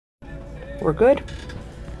We're good.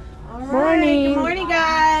 All right. Morning. Good morning,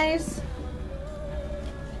 guys.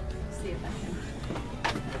 Let's see if I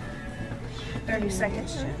can. 30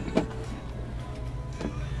 seconds, Jen.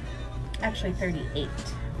 Actually, 38.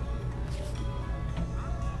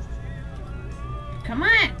 Come on.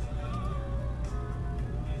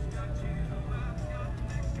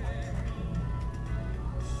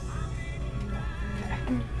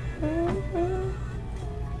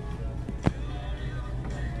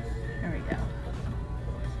 There we go.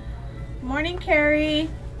 Morning, Carrie.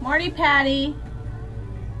 Morning, Patty.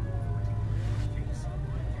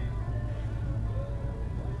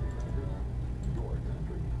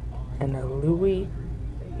 And Louie,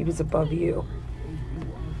 he was above you.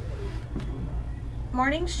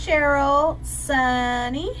 Morning, Cheryl,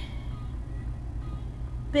 Sunny,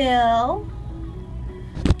 Bill.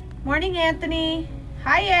 Morning, Anthony.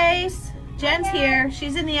 Hi, Ace. Jen's here.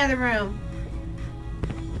 She's in the other room.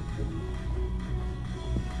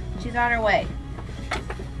 She's on her way.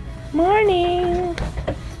 Morning.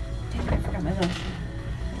 Dang it, I forgot my little...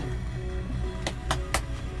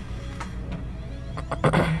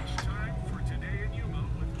 Time for Today in Yuma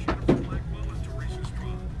with Jennifer Blackwell and Teresa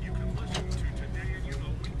Straw. You can listen to Today in Yuma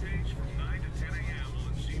weekdays from 9 to 10 a.m. on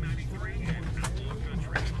C93 and Outlaw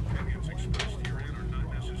Country. Opinions expressed herein are not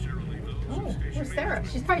necessarily those of station Where's Sarah?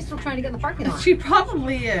 She's probably still trying to get in the parking lot. She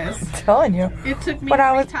probably is. I'm telling you. It took me But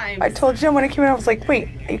three times. I told Jim when I came in, I was like, wait,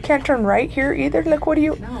 you can't turn right here either? Like, what do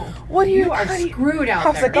you? No. What do You are screwed out I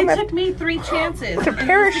was there. like, I'm It at took me 3 chances. With a And it was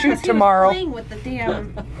parachute because he was tomorrow. playing with the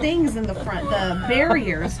damn things in the front, the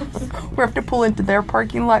barriers. we have to pull into their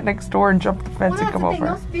parking lot next door and jump the fence Well, and that's come the thing.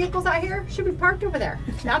 over. Those vehicles out here should be parked over there.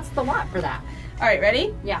 That's the lot for that. All right,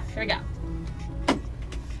 ready? Yeah. Here we go.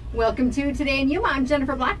 Welcome to Today in Yuma. I'm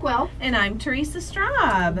Jennifer Blackwell. And I'm Teresa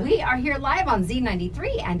Straub. We are here live on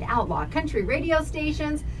Z93 and Outlaw Country radio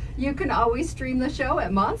stations. You can always stream the show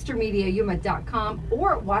at monstermediayuma.com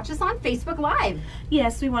or watch us on Facebook Live.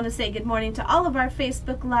 Yes, we want to say good morning to all of our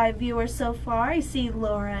Facebook Live viewers so far. I see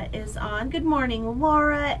Laura is on. Good morning,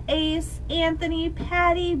 Laura, Ace, Anthony,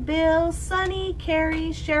 Patty, Bill, Sunny, Carrie,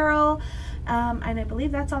 Cheryl. And I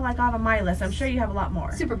believe that's all I got on my list. I'm sure you have a lot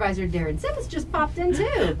more. Supervisor Darren Simmons just popped in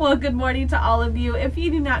too. Well, good morning to all of you. If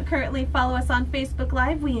you do not currently follow us on Facebook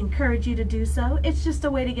Live, we encourage you to do so. It's just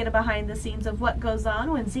a way to get a behind the scenes of what goes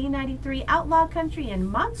on when Z93, Outlaw Country,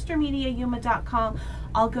 and MonsterMediaYuma.com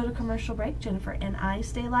all go to commercial break. Jennifer and I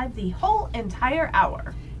stay live the whole entire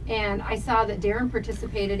hour. And I saw that Darren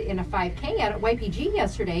participated in a 5K out at YPG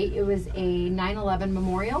yesterday. It was a 9/11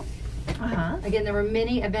 memorial. Again, there were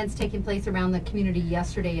many events taking place around the community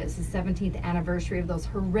yesterday. It's the 17th anniversary of those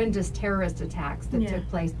horrendous terrorist attacks that took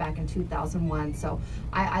place back in 2001. So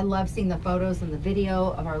I love seeing the photos and the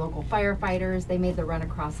video of our local firefighters. They made the run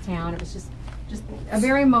across town. It was just a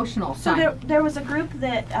very emotional So time. there was a group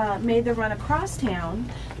that made the run across town,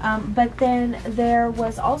 but then there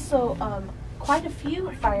was also quite a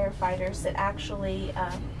few firefighters that actually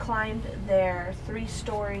climbed their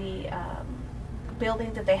 3-story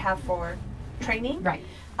building that they have for training. Right.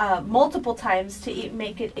 Multiple times to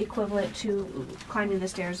make it equivalent to climbing the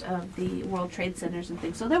stairs of the World Trade Centers and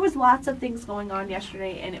things. So there was lots of things going on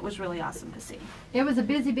yesterday, and it was really awesome to see. It was a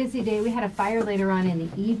busy, busy day. We had a fire later on in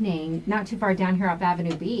the evening, not too far down here off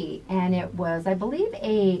Avenue B, and it was, I believe,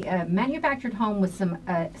 a manufactured home with some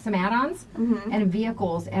add-ons and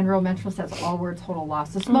vehicles, and Rural Metro says all were total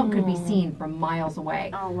loss. The smoke could be seen from miles away.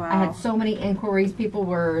 Oh, wow. I had so many inquiries. People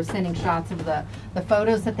were sending shots of the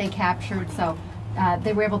photos that they captured, so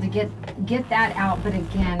they were able to get that out, but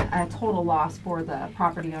again, a total loss for the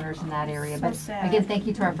property owners in that area. So but sad. again, thank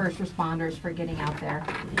you to our first responders for getting out there.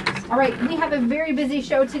 All right, we have a very busy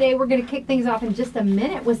show today. We're going to kick things off in just a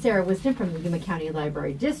minute with Sarah Wisdom from the Yuma County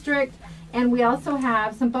Library District. And we also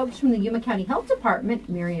have some folks from the Yuma County Health Department,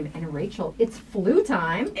 Miriam and Rachel. It's flu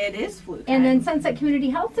time. It is flu time. And then Sunset Community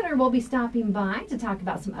Health Center will be stopping by to talk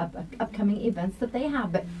about some upcoming events that they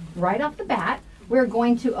have. But right off the bat, we're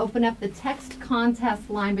going to open up the text contest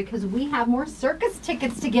line because we have more circus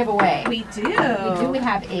tickets to give away. We do. We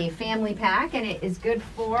have a family pack, and it is good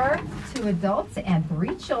for 2 adults and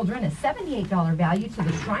 3 children. A $78 value to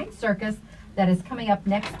the Shrine Circus that is coming up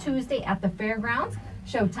next Tuesday at the fairgrounds.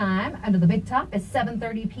 Showtime under the big top is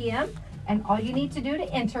 7:30 p.m. And all you need to do to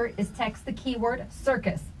enter is text the keyword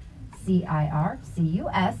circus,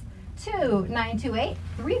 CIRCUS, to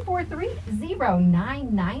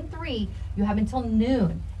 928-343-0993. You have until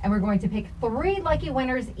noon, and we're going to pick 3 lucky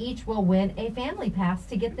winners. Each will win a family pass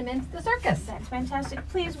to get them into the circus. That's fantastic.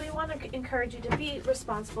 Please, we want to encourage you to be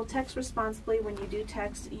responsible. Text responsibly when you do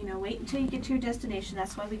text. Wait until you get to your destination.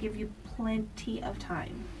 That's why we give you plenty of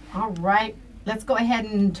time. All right. Let's go ahead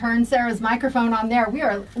and turn Sarah's microphone on there.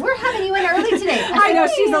 We're having you in early today. I know,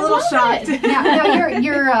 she's a little shocked. Now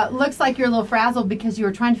you're looks like you're a little frazzled because you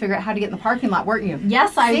were trying to figure out how to get in the parking lot, weren't you?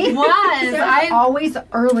 Yes, I See? was. I'm always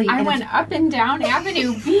early. I went up and down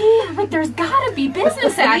Avenue B. I'm like, there's got to be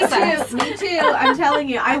business access. Me too. I'm telling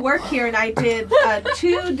you, I work here and I did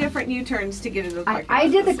 2 different U-turns to get into the parking lot. I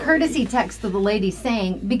did the courtesy text to the lady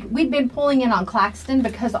saying we'd been pulling in on Claxton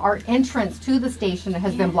because our entrance to the station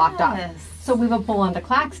has been blocked off. So we will pull onto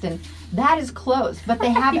Claxton. That is closed, but they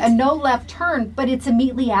have a no left turn, but it's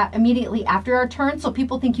immediately after our turn, so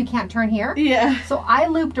people think you can't turn here. Yeah. So I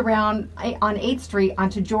looped around on 8th Street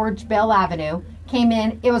onto George Bell Avenue, came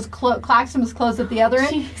in, it was Claxton was closed at the other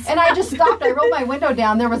end, and I just stopped. I rolled my window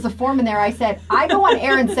down. There was a foreman there. I said, I go on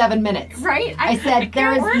air in 7 minutes. Right? I said,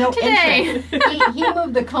 there is no entrance. He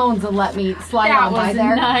moved the cones and let me slide on by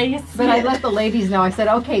there. Nice. But I let the ladies know. I said,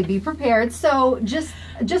 okay, be prepared. So just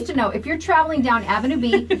to know, if you're traveling down Avenue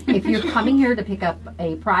B, if you're coming here to pick up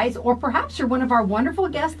a prize, or perhaps you're one of our wonderful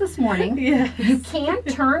guests this morning, you can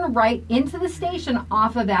turn right into the station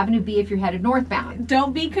off of Avenue B if you're headed northbound.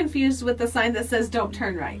 Don't be confused with the sign that says don't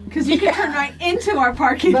turn right, because you can turn right into our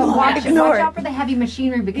parking But lot. watch out for the heavy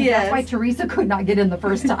machinery, because that's why Teresa could not get in the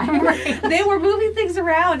first time. They were moving things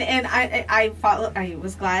around, and I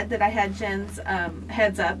was glad that I had Jen's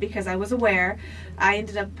heads up, because I was aware. I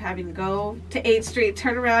ended up having to go to 8th Street,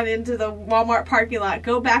 turn around into the Walmart parking lot,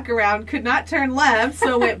 go back around, could not turn left,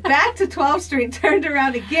 so went back to 12th Street, turned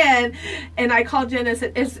around again, and I called Jen and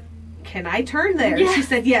said, can I turn there? Yes. She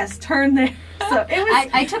said, yes, turn there. So it was.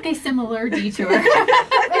 I took a similar detour.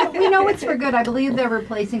 We know it's for good. I believe they're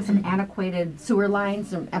replacing some antiquated sewer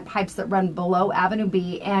lines and pipes that run below Avenue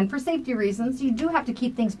B, and for safety reasons, you do have to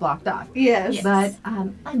keep things blocked off. Yes. But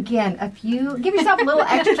again, give yourself a little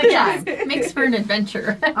extra time. Makes for an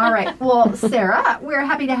adventure. All right. Well, Sarah, we're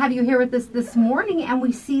happy to have you here with us this morning, and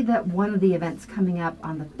we see that one of the events coming up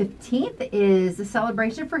on the 15th is a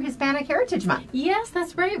celebration for Hispanic Heritage Month. Yes,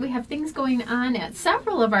 that's right. We have things going on at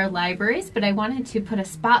several of our libraries, but I wanted to put a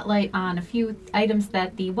spotlight on a few items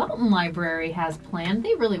that the Welton Library has planned.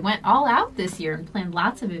 They really went all out this year and planned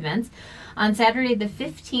lots of events. On Saturday the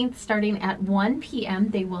 15th, starting at 1 p.m.,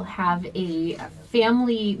 they will have a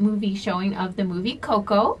family movie showing of the movie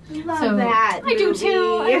Coco. Love that I do movie.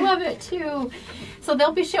 too. I love it too. So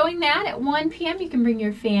they'll be showing that at 1 p.m. You can bring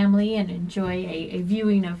your family and enjoy a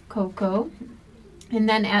viewing of Coco. And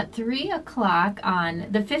then at 3 o'clock on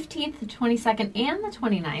the 15th, the 22nd, and the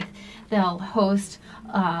 29th, they'll host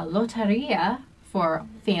Loteria for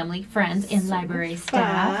family, friends, and library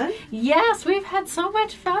staff. Fun. Yes, we've had so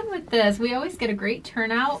much fun with this. We always get a great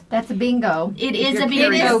turnout. That's a bingo. It is you're a bingo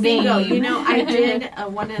curious. game. You know, I did,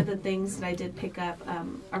 one of the things that I did pick up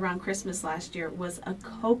around Christmas last year was a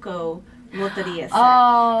Coco Loteria set.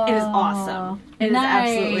 Oh, It is awesome. It is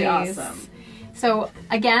absolutely awesome. So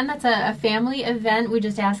again, that's a family event. We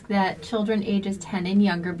just ask that children ages 10 and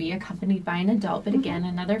younger be accompanied by an adult. But again,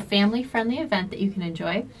 another family-friendly event that you can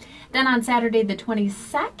enjoy. Then on Saturday the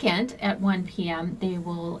 22nd at 1 p.m., they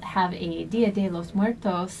will have a Dia de los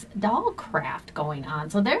Muertos doll craft going on.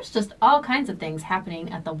 So there's just all kinds of things happening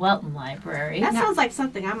at the Welton Library. That sounds like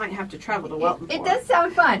something I might have to travel to Welton for. It does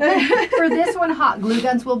sound fun. For this one, hot glue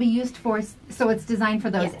guns will be used for, so it's designed for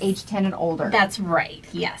those age 10 and older. That's right.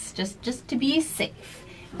 Yes, just to be safe.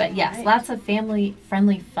 But yes, lots of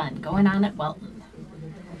family-friendly fun going on at Welton.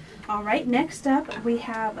 All right, next up we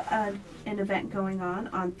have an event going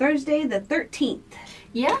on Thursday the 13th.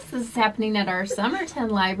 Yes, this is happening at our Somerton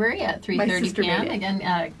Library at 3:30 p.m.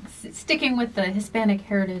 Again, sticking with the Hispanic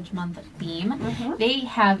Heritage Month theme, they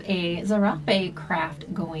have a zarape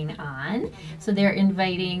craft going on. So they're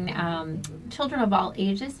inviting children of all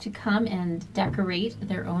ages to come and decorate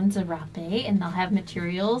their own zarape, and they'll have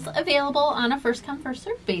materials available on a first-come,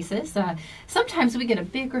 first-served basis. Sometimes we get a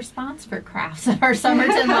big response for crafts at our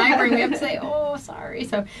Somerton Library. We have to say, oh, sorry.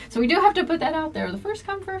 So we do have to put that out there. The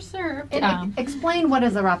first-come, first-served. Explain what a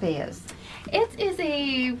zarape is. It is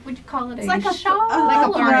a, would you call it It's a like shawl? like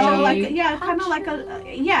a poncho. Kind of like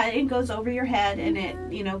it goes over your head and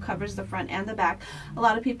it covers the front and the back. A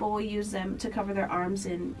lot of people will use them to cover their arms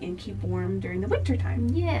and keep warm during the winter time.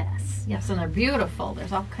 Yes, and they're beautiful.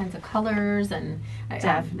 There's all kinds of colors, and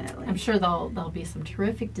Definitely. I'm sure there'll be some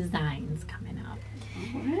terrific designs coming up.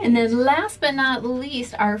 All right. And then last but not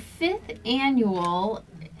least, our 5th annual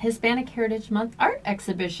Hispanic Heritage Month art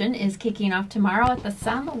exhibition is kicking off tomorrow at the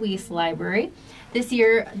San Luis Library. This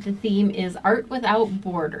year, the theme is Art Without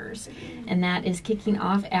Borders, and that is kicking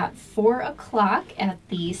off at 4 o'clock at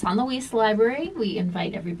the San Luis Library. We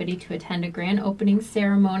invite everybody to attend a grand opening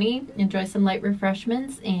ceremony, enjoy some light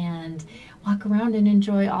refreshments, and walk around and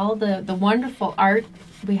enjoy all the wonderful art.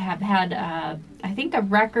 We have had, I think, a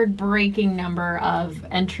record-breaking number of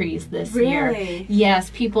entries this year. Really? Yes,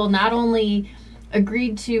 people not only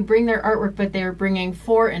agreed to bring their artwork, but they're bringing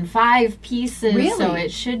 4 and 5 pieces. Really? So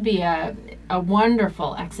it should be a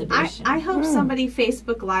wonderful exhibition. I hope somebody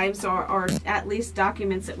Facebook Lives or at least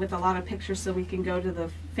documents it with a lot of pictures so we can go to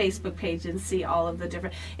the Facebook page and see all of the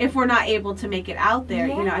different. If we're not able to make it out there,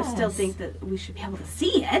 you know, I still think that we should be able to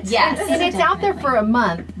see it. Yes. And it's out there for a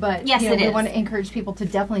month, but Yes, you know, it we is. want to encourage people to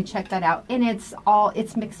definitely check that out. And it's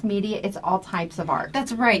mixed media, it's all types of art.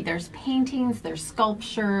 That's right. There's paintings, there's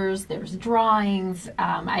sculptures, there's drawings.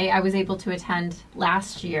 I was able to attend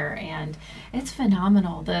last year, and it's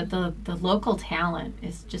phenomenal. The local talent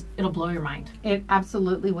is just, it'll blow your mind. It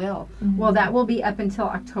absolutely will. Well, that will be up until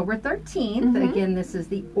October 13th. Again, this is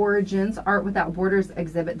the Origins Art Without Borders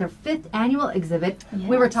exhibit, their 5th annual exhibit.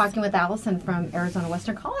 We were talking with Allison from Arizona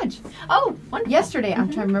Western College Oh, wonderful. yesterday. I'm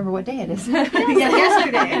trying to remember what day it is.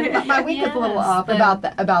 Yesterday. My week is a little Yes, off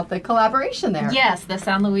about the collaboration there. Yes, the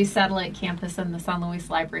San Luis Satellite Campus and the San Luis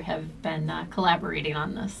Library have been collaborating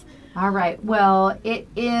on this. All right. Well, it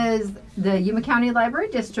is the Yuma County Library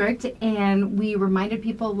District, and we reminded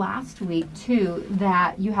people last week, too,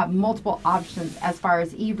 that you have multiple options as far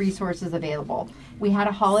as e-resources available. We had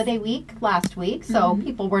a holiday week last week, so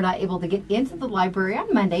people were not able to get into the library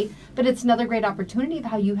on Monday, but it's another great opportunity of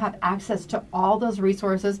how you have access to all those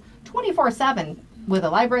resources 24/7 with a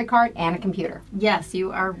library card and a computer. Yes,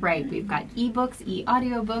 you are right. We've got ebooks,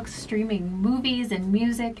 e-audiobooks, streaming movies and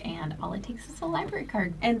music, and all it takes is a library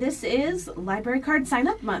card. And this is library card sign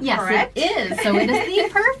up month, Yes, correct? it is. So it is the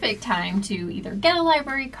perfect time to either get a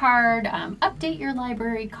library card, update your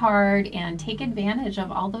library card, and take advantage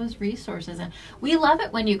of all those resources. And we love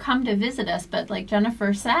it when you come to visit us, but like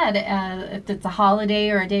Jennifer said, if it's a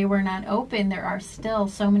holiday or a day we're not open, there are still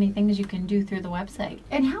so many things you can do through the website.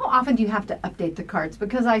 And how often do you have to update the cards?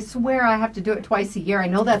 Because I swear I have to do it twice a year. I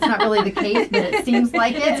know that's not really the case, but it seems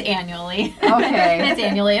like It's it. annually. Okay. It's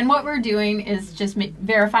annually. And what we're doing is just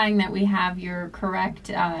verifying that we have your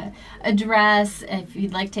correct address. If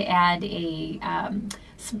you'd like to add a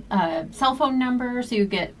cell phone number so you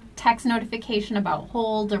get text notification about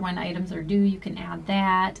hold or when items are due, you can add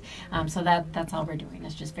that. So that's all we're doing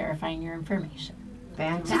is just verifying your information.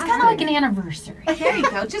 Fantastic. It's kind of like an anniversary. There you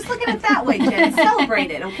go. Just look at it that way, Jen. Celebrate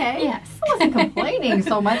it, okay? Yes. I wasn't complaining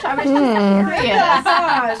so much. I was just curious.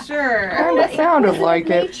 Ah, sure. Kind of sounded like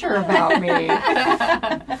it. Nature about me.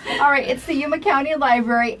 All right, it's the Yuma County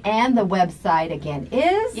Library, and the website again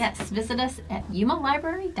is. Yes, visit us at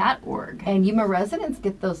yumalibrary.org. And Yuma residents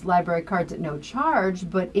get those library cards at no charge,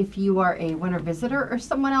 but if you are a winter visitor or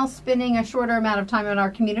someone else spending a shorter amount of time in our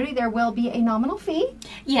community, there will be a nominal fee.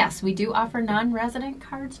 Yes, we do offer non-resident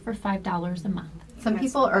cards for $5 a month. Some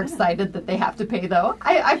people are excited that they have to pay, though.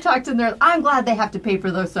 I've talked to them. I'm glad they have to pay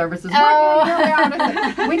for those services.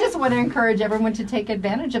 We just want to encourage everyone to take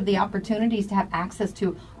advantage of the opportunities to have access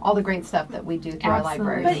to all the great stuff that we do through our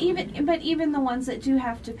Absolutely. libraries. But even the ones that do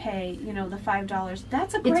have to pay, you know, the $5,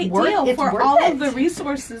 that's a great worth- deal it's for worth all it. of the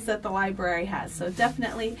resources that the library has. So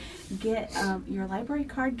definitely get your library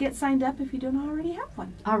card, get signed up if you don't already have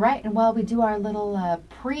one. All right, and while we do our little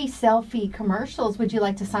pre-selfie commercials, would you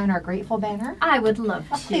like to sign our grateful banner? I would love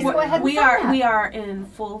to. Please go ahead and We sign are that. we are in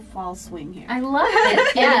full fall swing here. I love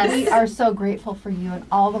it. Yes. We are so grateful for you and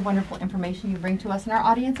all the wonderful information you bring to us and our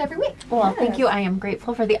audience every week. Well, thank you. I am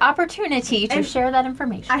grateful for the opportunity to And share that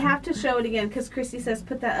information. I have to show it again because Chrissy says,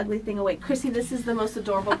 "Put that ugly thing away." Chrissy, this is the most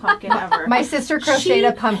adorable pumpkin ever. My sister crocheted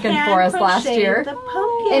a pumpkin for us last hand-crocheted year. The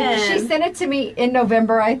pumpkin. And she sent it to me in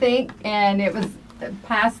November, I think, and it was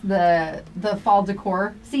past the fall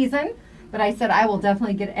decor season. But I said I will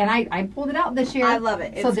definitely get it, and I pulled it out this year. I love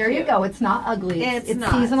it. So It's there you cute. go. It's not ugly. It's not.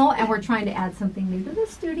 seasonal, and we're trying to add something new to the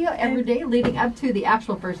studio every day leading up to the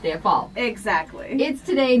actual first day of fall. Exactly. It's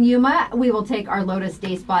today in Yuma. We will take our Lotus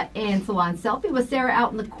Day Spa and Salon selfie with Sarah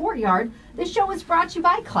out in the courtyard. This show is brought to you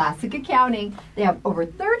by Classic Accounting. They have over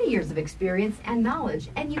 30 years of experience and knowledge,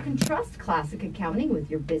 and you can trust Classic Accounting with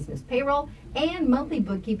your business payroll and monthly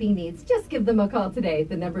bookkeeping needs. Just give them a call today.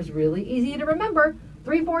 The number's really easy to remember,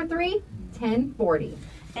 343-1040.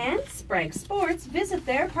 And Sprague Sports, visit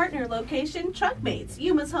their partner location, Truckmates,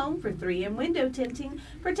 Yuma's home for 3M window tinting.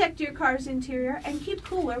 Protect your car's interior and keep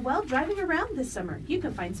cooler while driving around this summer. You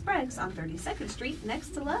can find Sprague's on 32nd Street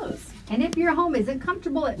next to Lowe's. And if your home isn't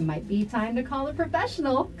comfortable, it might be time to call a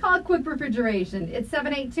professional. Call Quick Refrigeration. It's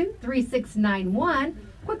 782-3691.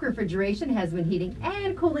 Quick Refrigeration has been heating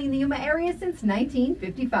and cooling the Yuma area since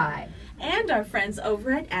 1955. And our friends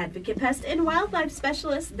over at Advocate Pest and Wildlife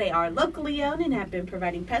Specialists. They are locally owned and have been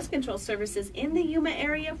providing pest control services in the Yuma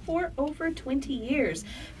area for over 20 years.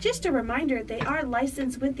 Just a reminder, they are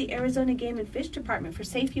licensed with the Arizona Game and Fish Department for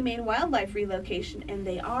safe, humane wildlife relocation, and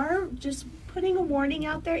they are just putting a warning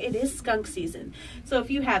out there. It is skunk season. So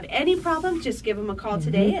if you have any problems, just give them a call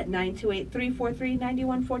today at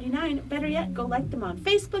 928-343-9149. Better yet, go like them on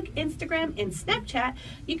Facebook, Instagram, and Snapchat.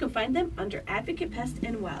 You can find them under Advocate Pest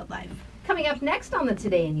and Wildlife. Coming up next on the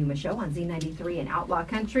Today in Yuma show on Z93 and Outlaw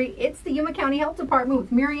Country, it's the Yuma County Health Department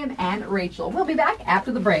with Miriam and Rachel. We'll be back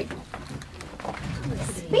after the break.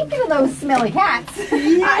 Speaking of those smelly cats, Those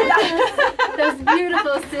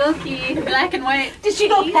beautiful, silky, black and white. Did she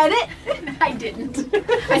go pet it? I didn't.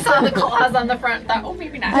 I saw the claws on the front. Thought, oh,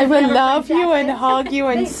 maybe not. I will love you and hug you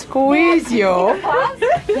and squeeze you.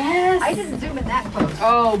 yes. I didn't zoom in that close.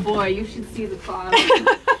 Oh boy, you should see the claws.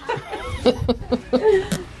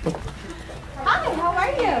 Hi, how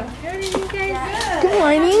are you? Good, you guys Good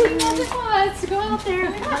morning. Let's go out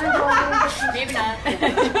there. Maybe not.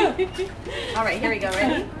 All right, here we go.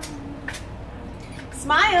 Ready?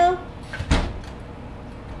 Smile.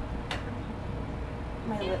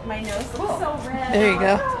 My nose looks so red. There you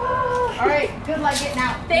go. All right, good luck getting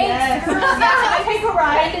out. Thanks. Yeah, take a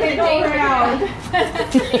ride. Take a around.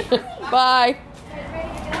 Bye.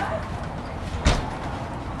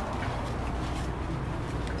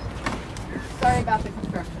 Sorry about the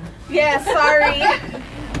construction. Yeah, sorry.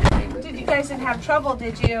 Did you guys didn't have trouble,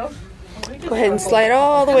 did you? Go ahead and slide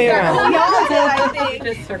all the way around. Y'all did, I think.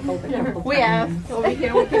 Just circled it. We have. Over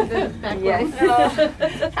here, we can do back. Yes.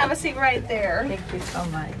 Have a seat right there. Thank you so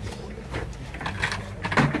much.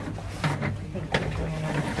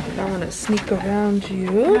 I'm going to sneak around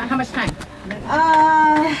you. How much time?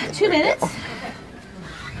 2 minutes.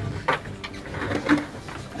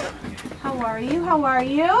 How are you? How are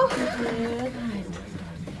you? Good.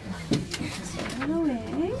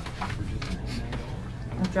 Away.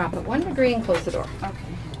 I'll drop it 1 degree and close the door.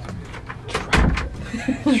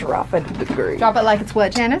 Drop it a degree. Drop it like it's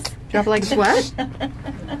what, Janice? Drop it like it's what?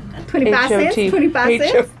 25 cents? 25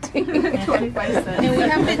 cents? And we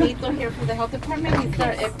have Benito here from the health department. He's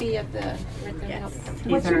our FD of the health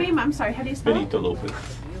department. What's your name? I'm sorry. How do you spell it? Benito Lopez.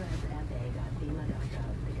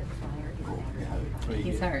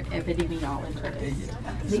 He's our epidemiologist.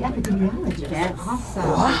 The epidemiologist. Yes. Awesome.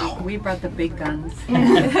 Wow. We brought the big guns.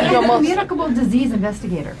 And You almost, communicable disease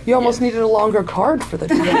investigator. you almost needed a longer card for the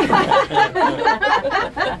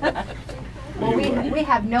Well, we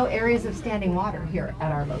have no areas of standing water here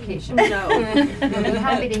at our location. No. I'm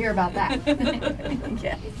happy to hear about that.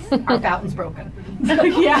 Yes. Our fountain's broken.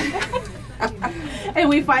 Yeah. And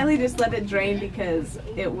we finally just let it drain because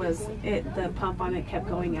the pump on it kept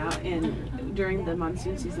going out, and during the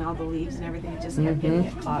monsoon season all the leaves and everything just kept getting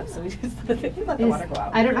it clogged, so we just let the water go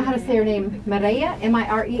out. I don't know how to say her name. Maria,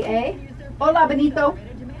 M-I-R-E-A. Hola, Benito.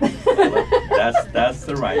 That's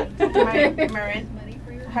the right. Miriam.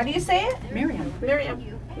 How do you say it? Miriam. Miriam.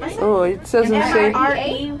 Oh, it doesn't say.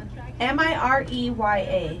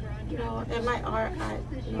 M-I-R-E-Y-A. No, M-I-R-I.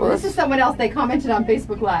 Well, This is someone else. They commented on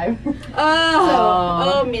Facebook Live.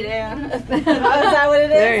 Oh, Miriam. Oh, is that what it is?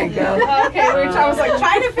 There you go. Okay, I was like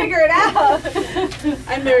trying to figure it out.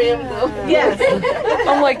 I'm Miriam, though. Yes.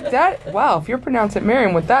 I'm like, that. Wow, if you're pronouncing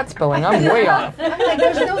Miriam with that spelling, I'm way off. I'm like,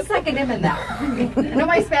 there's no second M in that. No,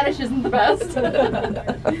 my Spanish isn't the best.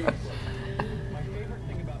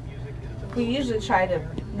 We usually try to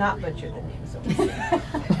not butcher the names.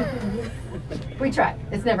 We try.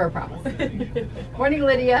 It's never a promise. Morning,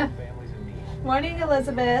 Lydia. Morning,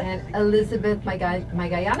 Elizabeth. And Elizabeth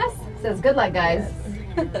Magallanes says, good luck, guys.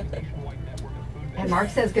 And Mark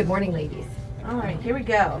says, good morning, ladies. All right, here we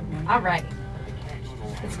go. All right.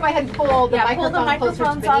 Let's go ahead and pull the microphone closer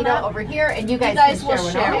to Benito over here, and you guys will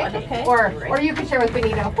can share one, one, okay? Or you can share with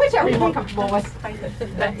Benito, whichever you're more comfortable with.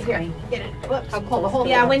 Here, get it. Whoops, I'll pull the whole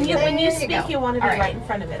thing. Yeah, up when you together. speak, you want to be right in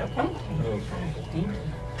front of it, okay?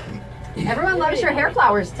 Everyone loves your hair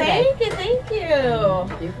flowers today. Thank you.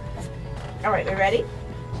 All right, we ready?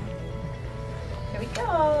 Here we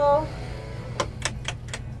go.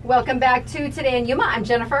 Welcome back to Today in Yuma. I'm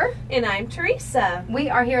Jennifer. And I'm Teresa. We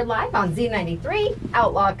are here live on Z93,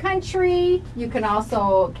 Outlaw Country. You can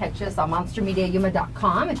also catch us on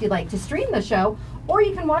monstermediayuma.com if you'd like to stream the show, or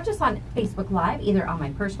you can watch us on Facebook Live, either on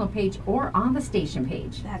my personal page or on the station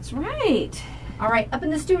page. That's right. All right, up in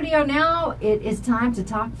the studio now, it is time to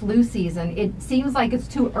talk flu season. It seems like it's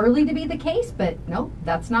too early to be the case, but no,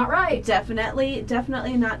 that's not right. Definitely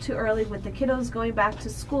not too early with the kiddos going back to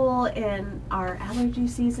school, and our allergy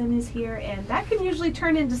season is here, and that can usually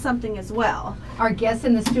turn into something as well. Our guests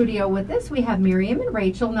in the studio with us, we have Miriam and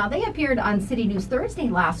Rachel. Now, they appeared on City News Thursday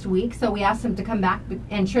last week, so we asked them to come back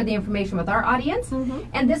and share the information with our audience. Mm-hmm.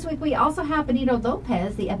 And this week we also have Benito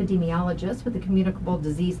Lopez, the epidemiologist with the Communicable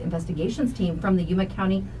Disease Investigations Team from the Yuma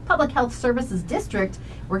County Public Health Services District.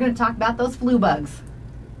 We're going to talk about those flu bugs.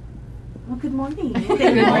 Well, good morning. Good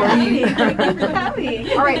morning. Thank you for having.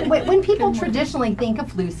 All right, when people traditionally think of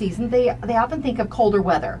flu season, they often think of colder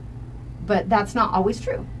weather, but that's not always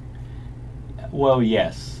true. Well,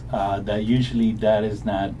 yes, that is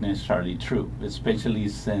not necessarily true, especially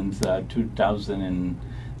since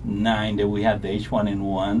 2009 that we had the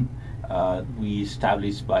H1N1. We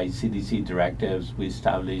established by CDC directives, we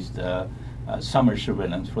established summer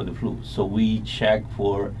surveillance for the flu. So we check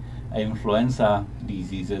for influenza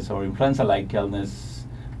diseases or influenza-like illness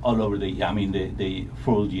all over the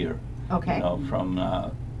full year. Okay.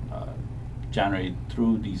 From January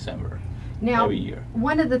through December. Now, every year.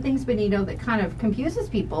 One of the things, Benito, that kind of confuses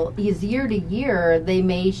people is year to year they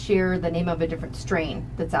may share the name of a different strain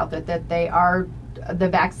that's out there that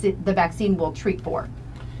the vaccine will treat for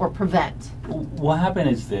or prevent. What happened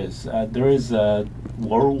is this: there is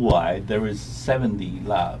worldwide there is 70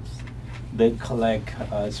 labs that collect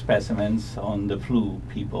specimens on the flu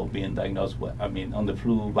people being diagnosed with. On the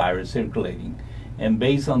flu virus circulating, and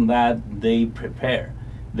based on that they prepare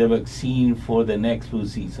the vaccine for the next flu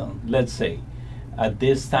season. Let's say at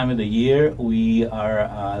this time of the year we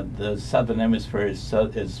are the southern hemisphere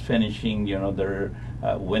is finishing their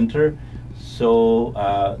winter, so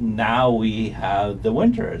now we have the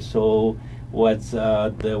winter. So what's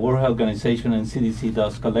the World Health Organization and CDC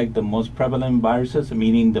does collect the most prevalent viruses,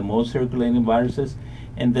 meaning the most circulating viruses,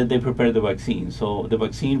 and then they prepare the vaccine. So the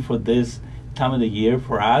vaccine for this time of the year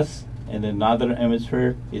for us in the northern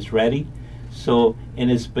hemisphere is ready. So,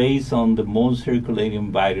 and it's based on the most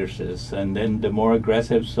circulating viruses, and then the more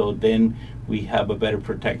aggressive, so then we have a better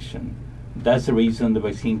protection. That's the reason the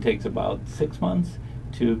vaccine takes about 6 months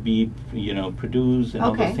to be, produced and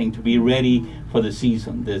all those things, to be ready for the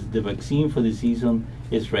season. The vaccine for the season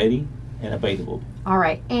is ready and available. All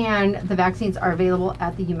right, and the vaccines are available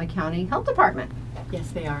at the Yuma County Health Department.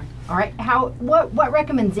 Yes, they are. All right, what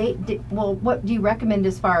do you recommend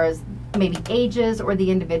as far as maybe ages or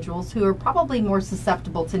the individuals who are probably more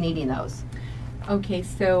susceptible to needing those? Okay,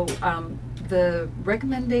 so the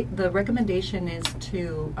recommendation is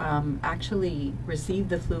to actually receive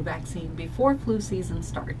the flu vaccine before flu season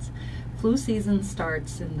starts. Flu season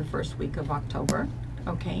starts in the first week of October.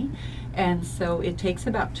 Okay, and so it takes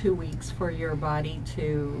about 2 weeks for your body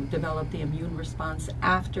to develop the immune response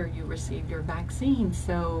after you receive your vaccine.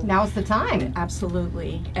 So now's the time.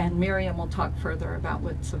 Absolutely, and Miriam will talk further about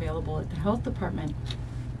what's available at the health department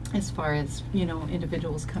as far as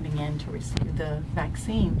individuals coming in to receive the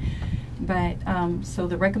vaccine. But so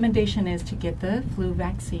the recommendation is to get the flu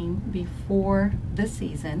vaccine before the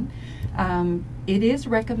season. It is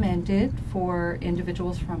recommended for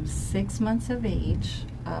individuals from 6 months of age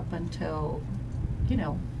up until,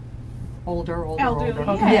 older.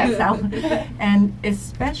 Yes. Yes, and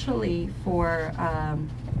especially for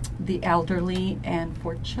the elderly and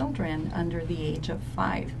for children under the age of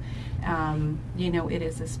 5. It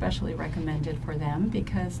is especially recommended for them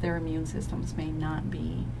because their immune systems may not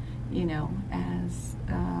be as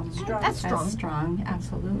strong,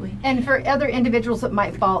 absolutely. And for other individuals that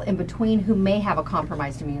might fall in between who may have a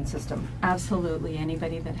compromised immune system. Absolutely.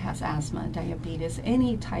 Anybody that has asthma, diabetes,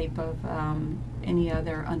 any type of any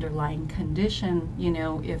other underlying condition,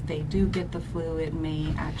 if they do get the flu, it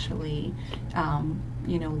may actually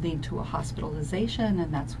lead to a hospitalization,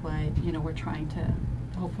 and that's what we're trying to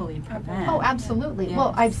hopefully prevent. Oh, absolutely. Yes.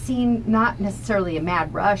 Well, I've seen not necessarily a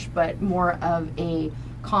mad rush, but more of a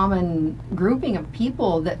common grouping of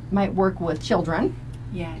people that might work with children.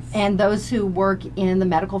 Yes. And those who work in the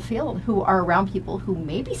medical field who are around people who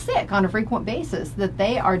may be sick on a frequent basis, that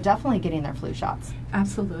they are definitely getting their flu shots.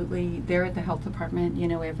 Absolutely. There at the health department,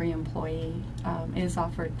 every employee is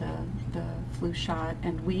offered the flu shot,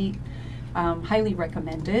 and we highly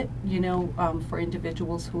recommend it. For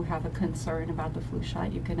individuals who have a concern about the flu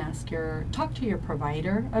shot, you can talk to your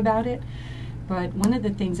provider about it. But one of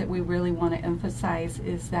the things that we really want to emphasize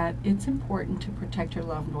is that it's important to protect your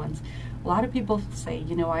loved ones. A lot of people say,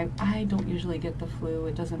 I don't usually get the flu,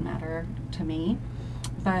 it doesn't matter to me.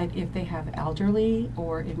 But if they have elderly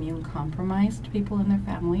or immune compromised people in their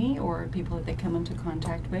family, or people that they come into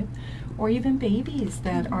contact with, or even babies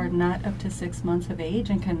that are not up to 6 months of age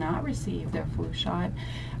and cannot receive their flu shot,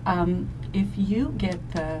 if you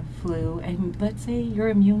get the flu and let's say your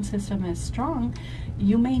immune system is strong,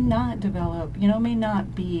 you may not develop, may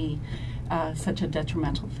not be such a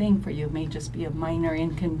detrimental thing for you. It may just be a minor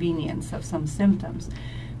inconvenience of some symptoms.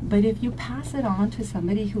 But if you pass it on to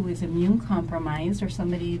somebody who is immune compromised or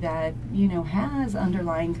somebody that, has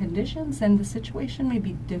underlying conditions, then the situation may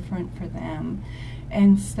be different for them.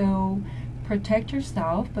 And so protect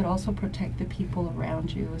yourself, but also protect the people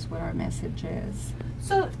around you is what our message is.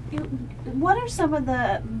 So what are some of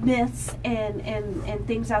the myths and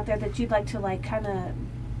things out there that you'd like to kind of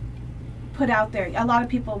put out there? A lot of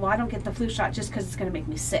people, well, I don't get the flu shot just because it's going to make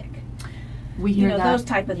me sick. We hear that, those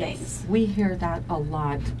type of yes, things. We hear that a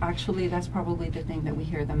lot. Actually, that's probably the thing that we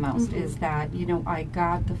hear the most is that, I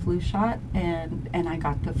got the flu shot and I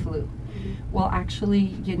got the flu. Well,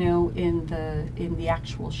 actually, in the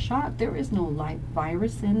actual shot, there is no live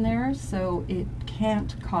virus in there, so it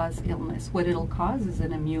can't cause illness. What it'll cause is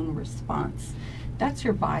an immune response. That's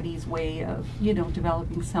your body's way of,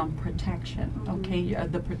 developing some protection, okay?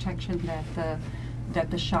 The protection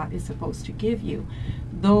that the shot is supposed to give you.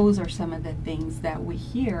 Those are some of the things that we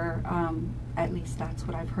hear, at least that's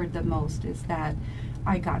what I've heard the most, is that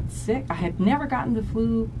I got sick. I had never gotten the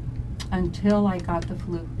flu until I got the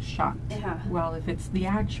flu shot. Yeah. Well, if it's the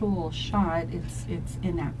actual shot, it's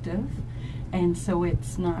inactive, and so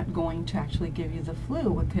it's not going to actually give you the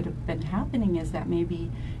flu. What could have been happening is that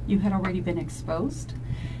maybe you had already been exposed,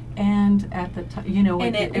 and at the time,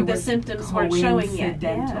 it the was symptoms weren't showing yet.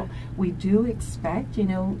 coincidental. Yeah. We do expect,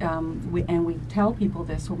 we tell people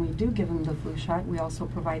this when we do give them the flu shot. We also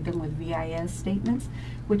provide them with VIS statements,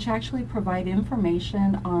 which actually provide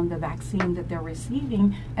information on the vaccine that they're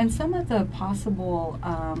receiving and some of the possible,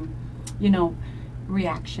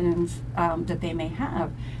 reactions that they may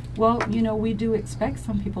have. Well, we do expect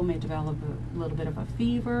some people may develop a little bit of a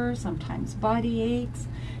fever, sometimes body aches,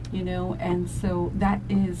 and so that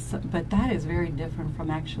is very different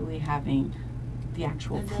from actually having the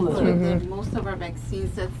actual And flu. that's with most of our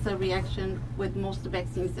vaccines, that's the reaction with most of the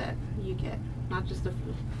vaccines that you get, not just the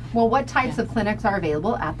flu. Well, what types of clinics are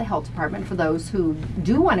available at the health department for those who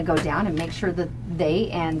do want to go down and make sure that they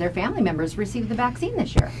and their family members receive the vaccine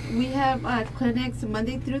this year? We have clinics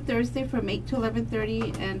Monday through Thursday from 8 to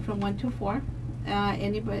 11:30 and from 1 to 4.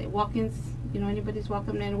 Anybody, walk-ins, anybody's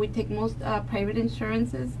welcome. And we take most private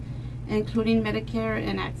insurances, including Medicare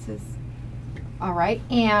and Access. All right,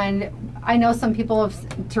 and I know some people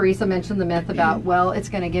have, Teresa mentioned the myth about, well, it's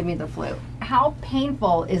going to give me the flu. How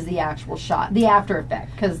painful is the actual shot, the after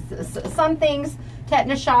effect? Because some things,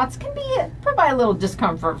 tetanus shots, can provide a little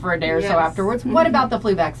discomfort for a day or so afterwards. What about the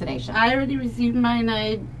flu vaccination? I already received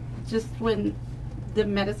mine. Just when the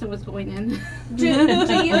medicine was going in. Do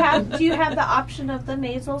you have the option of the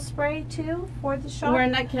nasal spray too for the shot? We're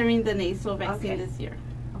not carrying the nasal vaccine this year.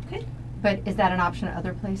 Okay. But is that an option at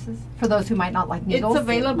other places for those who might not like needles? It's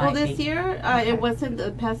available this year. Okay. It wasn't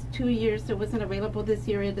the past 2 years. It wasn't available this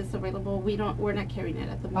year. It is available. We're not carrying it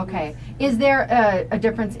at the moment. Okay. Is there a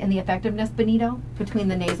difference in the effectiveness, Benito, between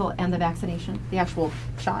the nasal and the vaccination, the actual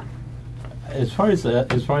shot? As far as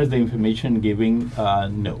the information giving,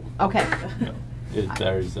 no. Okay. No.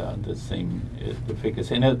 There's the same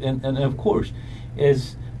efficacy, and of course,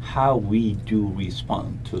 is how we do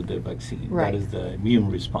respond to the vaccine. Right. That is the immune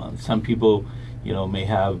response. Some people, may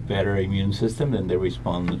have better immune system and they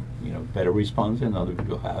respond, better response, and other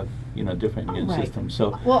people have, different immune systems.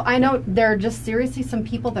 So, well, I know there are just seriously some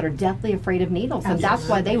people that are deathly afraid of needles, and that's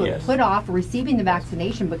why they would put off receiving the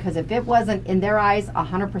vaccination, because if it wasn't, in their eyes,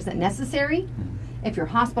 100% necessary, if you're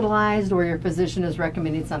hospitalized or your physician is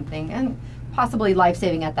recommending something, and possibly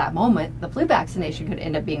life-saving at that moment, the flu vaccination could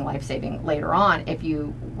end up being life-saving later on if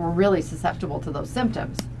you were really susceptible to those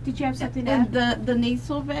symptoms. Did you have something to And add? the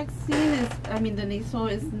nasal vaccine is, the nasal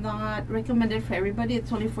is not recommended for everybody.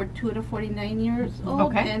 It's only for 2 to 49 years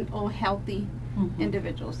old and healthy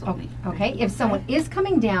individuals only. Okay, if someone is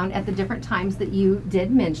coming down at the different times that you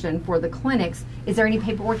did mention for the clinics, is there any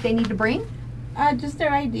paperwork they need to bring? Just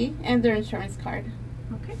their ID and their insurance card.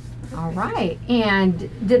 Okay. All right, and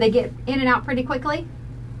did they get in and out pretty quickly?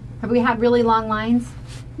 Have we had really long lines?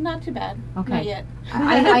 Not too bad. Okay. Not yet.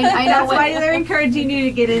 I know That's why they're encouraging you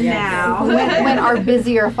to get in now. when our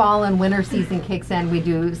busier fall and winter season kicks in, we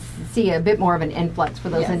do see a bit more of an influx for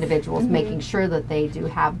those individuals, making sure that they do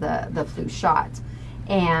have the flu shot.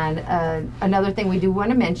 And another thing we do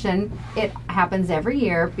want to mention, it happens every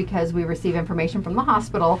year because we receive information from the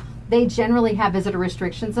hospital. They generally have visitor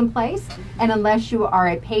restrictions in place, and unless you are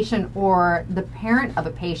a patient or the parent of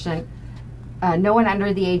a patient, no one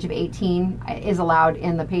under the age of 18 is allowed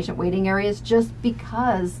in the patient waiting areas, just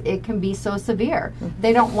because it can be so severe.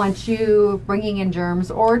 They don't want you bringing in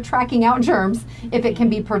germs or tracking out germs if it can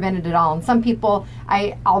be prevented at all. And some people,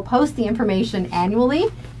 I'll post the information annually,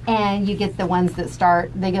 and you get the ones that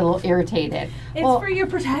they get a little irritated. It's for your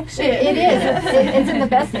protection. It is. It's in the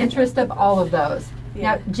best interest of all of those.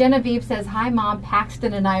 Yeah. Now, Genevieve says, "Hi, Mom.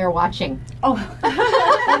 Paxton and I are watching." Oh.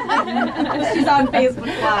 She's on Facebook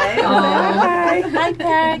Live. Hi,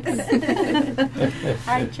 Pax.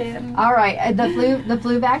 Hi, Jen. All right, the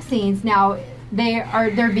flu vaccines. Now,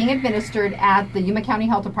 they're being administered at the Yuma County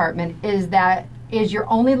Health Department. Is your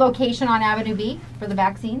only location on Avenue B for the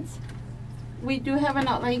vaccines? We do have an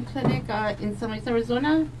outlying clinic in San Luis,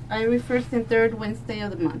 Arizona, every first and third Wednesday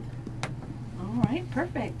of the month. All right,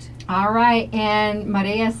 perfect. All right, and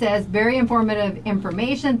Maria says, very informative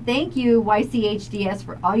information. Thank you, YCHDS,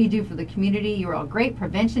 for all you do for the community. You're all great.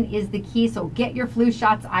 Prevention is the key, so get your flu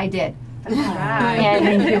shots. I did. Right. And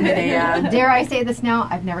Thank you, Maria. dare I say this now?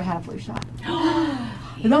 I've never had a flu shot.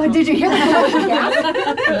 No, did you hear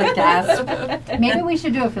the gasp? Maybe we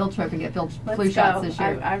should do a field trip and get flu shots this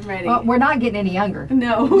year. I'm ready. Well, we're not getting any younger.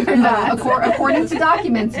 No, we're not. According to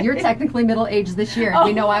documents, you're technically middle-aged this year, and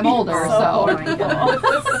we know I'm older, so. Oh my goodness.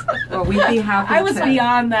 Well, we'd be happy I was to.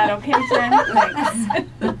 beyond that, okay, Jen?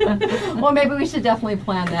 Thanks. Well, maybe we should definitely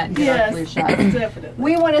plan that and get our flu shot. Definitely.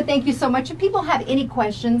 We want to thank you so much. If people have any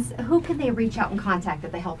questions, who can they reach out and contact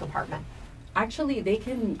at the health department? Actually, they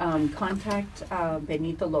can contact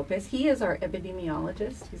Benito Lopez. He is our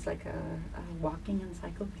epidemiologist. He's like a walking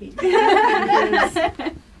encyclopedia.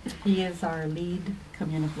 He is our lead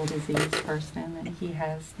communicable disease person, and he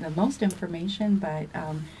has the most information, but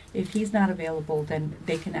if he's not available, then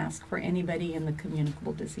they can ask for anybody in the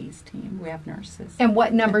communicable disease team. We have nurses. And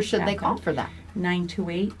what number should they call for that?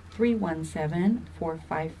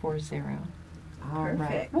 928-317-4540. All right.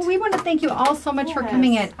 Perfect. Well, we want to thank you all so much for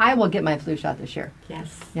coming in. I will get my flu shot this year.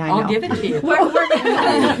 Yes. Yeah, I I'll know. give it to you. We're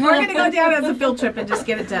gonna go down as a field trip and just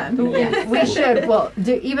get it done. Yes, we should. Well,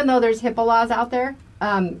 even though there's HIPAA laws out there,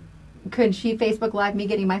 could she Facebook Live me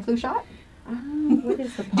getting my flu shot? What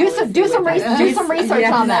is the Do some research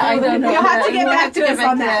on that. I don't know. You'll have to get We'll back have to us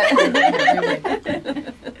on that.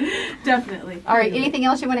 that. Definitely. All right. Anything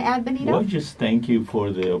else you want to add, Benito? Well, just thank you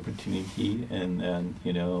for the opportunity, and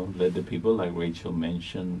let the people, like Rachel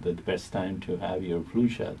mentioned, that the best time to have your flu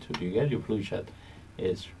shot, to get your flu shot,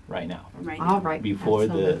 is right now. Right. All right. Before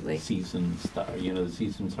Absolutely. the season starts. The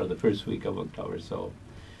seasons are the first week of October, so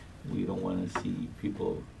we don't want to see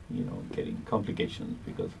people, getting complications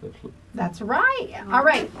because of the flu. That's right. All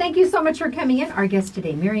right. Thank you so much for coming in. Our guests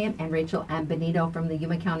today, Miriam and Rachel and Benito from the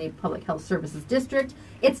Yuma County Public Health Services District.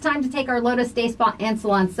 It's time to take our Lotus Day Spa and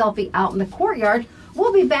Salon selfie out in the courtyard.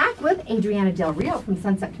 We'll be back with Adriana Del Rio from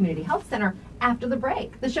Sunset Community Health Center after the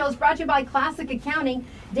break. The show is brought to you by Classic Accounting.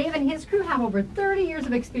 Dave and his crew have over 30 years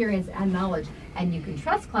of experience and knowledge, and you can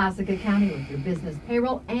trust Classic Accounting with your business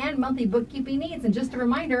payroll and monthly bookkeeping needs. And just a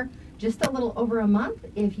reminder, just a little over a month,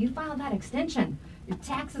 if you file that extension, your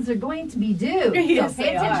taxes are going to be due. Yes, so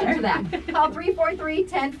pay they attention are. to that. Call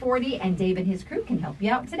 343-1040, and Dave and his crew can help you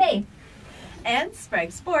out today. And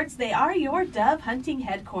Sprague Sports, they are your dove hunting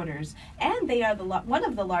headquarters, and they are one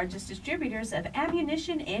of the largest distributors of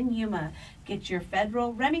ammunition in Yuma. Get your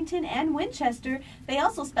Federal, Remington, and Winchester. They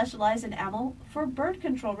also specialize in ammo for bird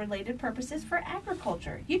control related purposes for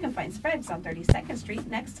agriculture. You can find Sprague's on 32nd Street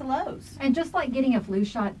next to Lowe's. And just like getting a flu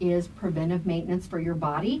shot is preventive maintenance for your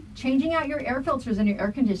body, changing out your air filters in your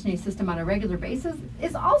air conditioning system on a regular basis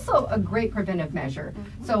is also a great preventive measure.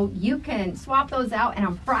 So you can swap those out, and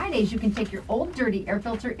on Fridays you can take your old dirty air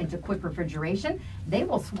filter into Quick Refrigeration. They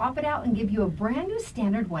will swap it out and give you a brand new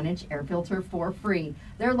standard 1-inch air filter for free.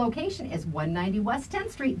 Their location is 190 West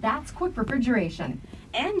 10th Street. That's Quick Refrigeration.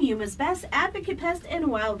 And Yuma's best advocate pest and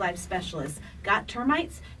wildlife specialist. Got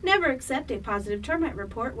termites? Never accept a positive termite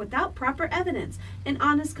report without proper evidence. An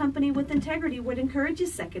honest company with integrity would encourage a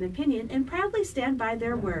second opinion and proudly stand by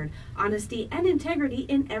their word. Honesty and integrity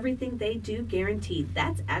in everything they do, guaranteed.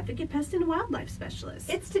 That's Advocate Pest and Wildlife Specialist.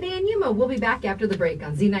 It's Today in Yuma. We'll be back after the break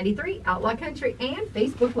on Z93, Outlaw Country, and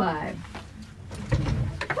Facebook Live.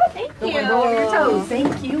 Thank Go you. and roll your toes.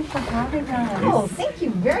 Thank you for having us. Oh, thank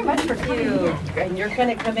you very much for coming in. And you're going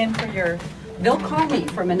to come in for your, they'll call me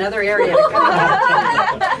from another area to come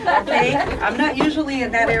out. Okay? I'm not usually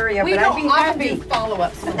in that area, but I'd be happy.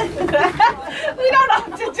 Follow-ups. We don't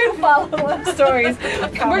often do follow-up stories. We're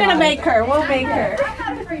going to make her. We'll make her.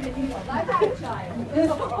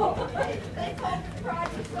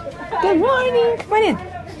 Good morning. Come on in.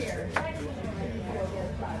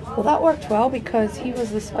 Well, that worked well because he was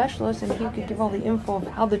the specialist and he could give all the info of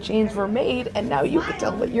how the chains were made, and now you can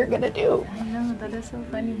tell what you're gonna do. I know, that is so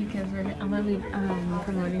funny because I'm gonna be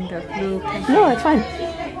promoting the flu campaign. No, that's fine.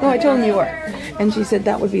 No, I told him you were. And she said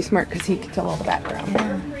that would be smart because he could tell all the background.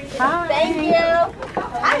 Hi. Thank you.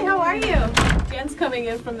 Hi, how are you? Jen's coming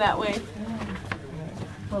in from that way.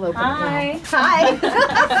 Hi. Hi.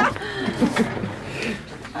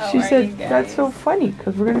 She said that's so funny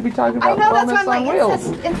because we're going to be talking about wellness on wheels.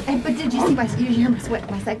 But did you see my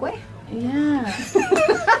segue? Yeah.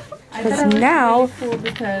 I Because thought it was now, really cool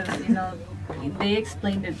because, you know, they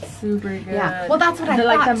explained it super good. Yeah. Well, that's what I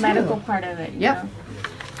like thought, the medical part of it. Yep. You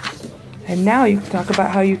know? and now you can talk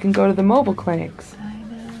about how you can go to the mobile clinics. I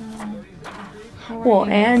know. How are Well,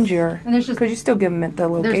 you and guys? your, And there's just because you still give them at the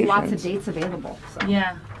locations. there's lots of dates available. So.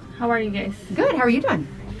 Yeah. How are you guys? Good. How are you doing?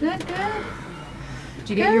 Good, good. Did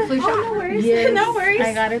you get your flu shot? No worries. Yes. No worries.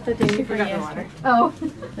 I got it the day before yesterday. Oh.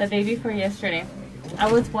 The day before yesterday.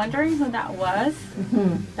 I was wondering who that was.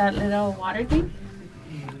 That little water thing.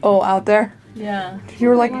 Oh, out there? Yeah. You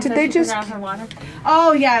were like, Someone did said they she just... forgot her water.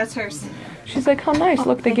 Oh, yeah, it's hers. She's like, how nice.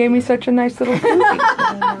 Look, they gave me such a nice little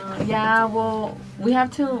floozy. Yeah, well, we have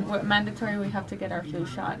to, we're mandatory, we have to get our flu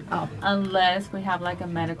shot. Oh. Unless we have like a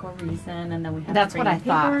medical reason and then we have That's to what bring I the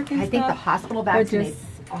thought. paperwork and I think the stuff. hospital But vaccinates just-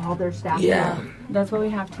 all their staff. Yeah. That's what we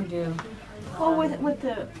have to do. Well, with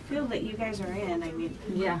the field that you guys are in, I mean,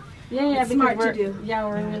 Yeah. Yeah, It's because smart to we're, do. Yeah,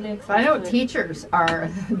 we're really But excited. I know teachers are,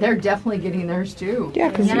 they're definitely getting theirs too. Yeah,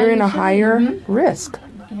 because Yeah, you're in a you should. higher risk.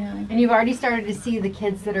 Yeah. And you've already started to see the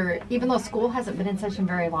kids that are, even though school hasn't been in session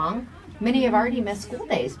very long, many have already missed school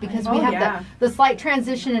days because we Oh, have yeah. the slight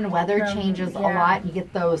transition in weather From- changes a yeah. lot. You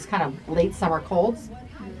get those kind of late summer colds.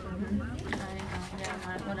 I know.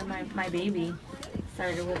 Yeah, one of my baby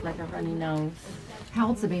started with like a runny nose. How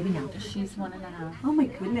old's the baby now? She's 1.5. oh my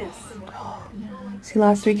goodness. See,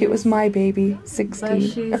 last week it was my baby, But 16.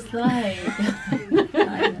 she's like,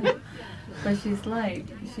 but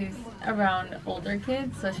she's around older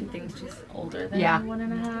kids, so she thinks she's older than Yeah.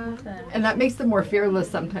 1.5. And that makes them more fearless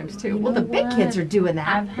sometimes too. Well, the know big what? kids are doing that.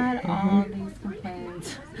 I've had all these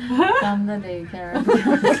complaints from the daycare.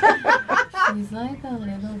 She's like a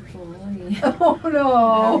little bully. Oh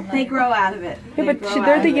no. They grow out of it. Yeah, They but grow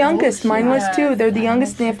they're out the of it. youngest. Mine was too. They're the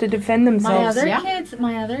youngest and they have to defend My themselves. other Yeah. kids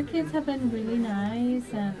have been really nice,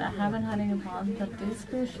 and I haven't had any problems. But this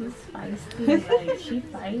girl, she's feisty. Like she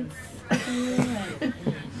fights you, and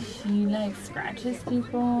she like scratches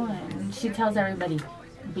people, and she tells everybody,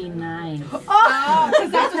 "Be nice." Oh,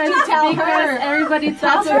 because that's what you tell Because her. everybody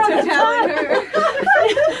tells her That's all what the you're telling time.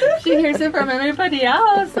 her. She hears it from everybody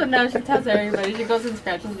else, so now she tells everybody. She goes and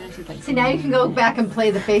scratches me, and she's like, See, now you can go back and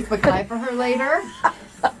play the Facebook Live for her later.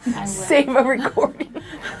 I will. Save a recording.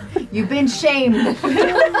 You've been shamed.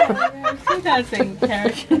 She doesn't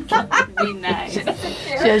care. She's like, be nice.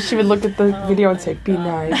 Yeah, she would look at the video and say, be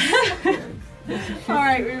nice. All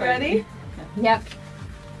right, we ready? Yep.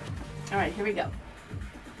 All right, here we go.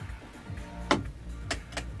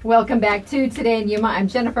 Welcome back to Today in Yuma. I'm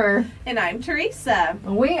Jennifer. And I'm Teresa.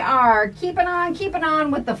 We are keeping on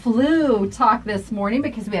with the flu talk this morning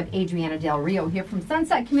because we have Adriana Del Rio here from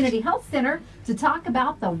Sunset Community Health Center to talk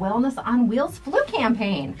about the Wellness on Wheels flu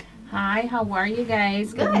campaign. Hi, how are you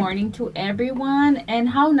guys? Good. Good morning to everyone. And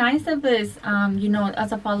how nice of this,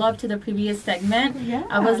 as a follow-up to the previous segment. Yeah.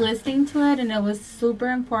 I was listening to it and it was super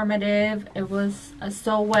informative. It was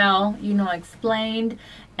so well, explained.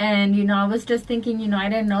 And, I was just thinking, I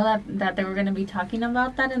didn't know that they were going to be talking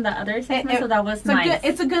about that in the other segment, so that was nice.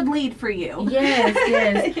 It's a good lead for you. Yes,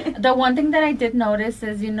 yes. The one thing that I did notice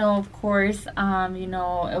is, of course,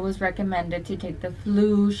 it was recommended to take the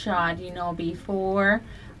flu shot, before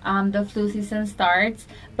the flu season starts.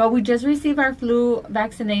 But we just receive our flu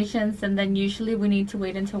vaccinations, and then usually we need to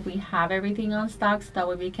wait until we have everything on stock so that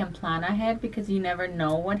way we can plan ahead because you never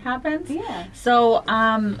know what happens. Yeah. So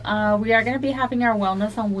we are going to be having our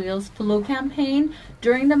Wellness on Wheels flu campaign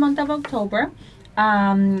during the month of October.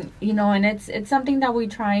 And it's something that we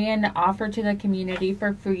try and offer to the community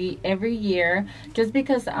for free every year, just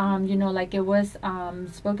because like it was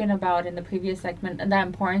spoken about in the previous segment, the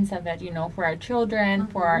importance of it, for our children,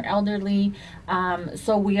 for our elderly.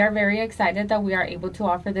 So we are very excited that we are able to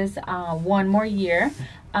offer this one more year,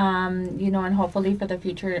 and hopefully for the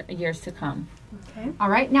future years to come. Okay. All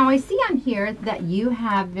right. Now I see on here that you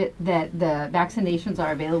have that the vaccinations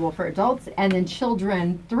are available for adults and then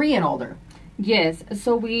children 3 and older. Yes,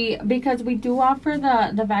 so because we do offer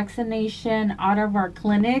the vaccination out of our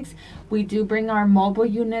clinics, we do bring our mobile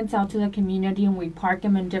units out to the community and we park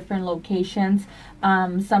them in different locations.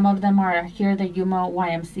 Some of them are here, the Yuma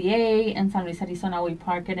YMCA, in San Luis, Arizona, we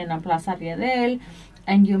park it in a Plaza Riedel,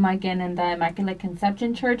 and Yuma again in the Immaculate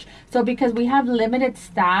Conception Church. So because we have limited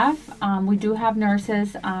staff, we do have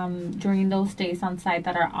nurses during those days on site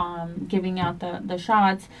that are giving out the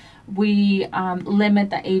shots. We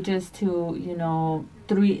limit the ages to,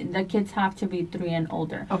 3. The kids have to be 3 and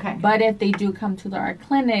older. Okay. But if they do come to our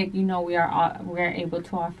clinic, we are able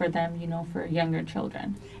to offer them, for younger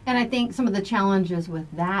children. And I think some of the challenges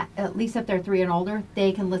with that, at least if they're 3 and older,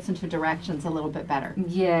 they can listen to directions a little bit better.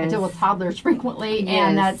 Yes. I deal with toddlers frequently, Yes.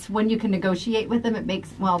 and that's when you can negotiate with them. It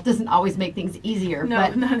doesn't always make things easier, No,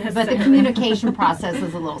 but not necessarily. the communication process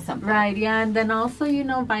is a little simpler. Right, yeah, and then also,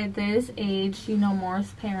 by this age,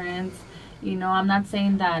 most parents, I'm not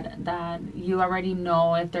saying that you already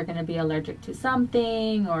know if they're going to be allergic to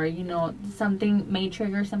something or, something may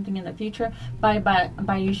trigger something in the future.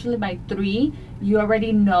 By usually by 3, you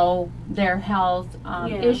already know their health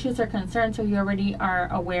issues or concerns, so you already are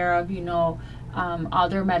aware of, all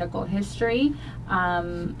their medical history.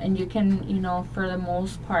 And you can, for the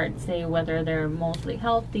most part, say whether they're mostly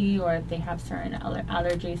healthy or if they have certain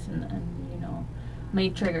allergies and may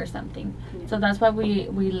trigger something. So that's why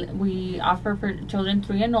we offer for children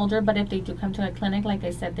 3 and older, but if they do come to a clinic, like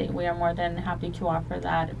I said, we are more than happy to offer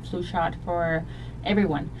that flu shot for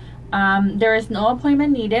everyone. There is no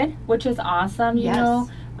appointment needed, which is awesome, you know.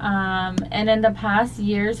 And in the past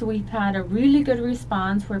years, we've had a really good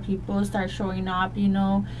response where people start showing up,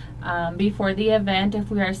 before the event.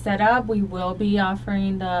 If we are set up, we will be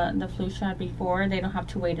offering the flu shot before. They don't have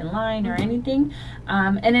to wait in line or anything.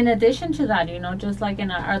 And in addition to that, just like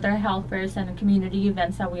in our other health fairs and community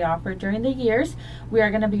events that we offer during the years, we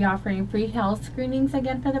are going to be offering free health screenings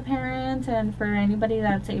again for the parents and for anybody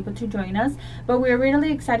that's able to join us. But we're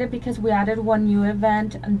really excited because we added one new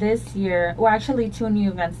event this year, well, actually 2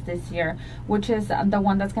 new events this year, which is the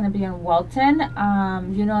one that's going to be in Welton.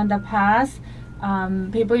 In the past,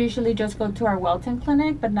 people usually just go to our Welton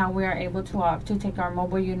clinic, but now we are able to take our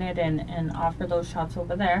mobile unit and offer those shots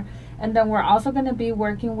over there. And then we're also going to be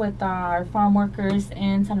working with our farm workers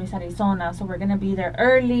in San Luis, Arizona. So we're going to be there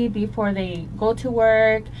early before they go to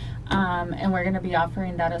work, and we're going to be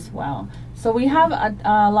offering that as well. So we have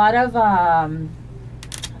a lot of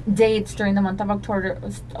dates during the month of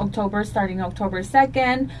October, starting October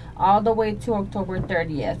 2nd all the way to October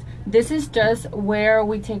 30th. This is just where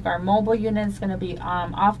we take our mobile unit. It's going to be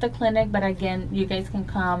off the clinic, but again, you guys can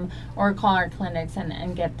come or call our clinics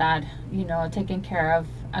and get that taken care of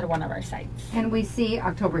at one of our sites. And we see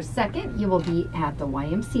October 2nd, you will be at the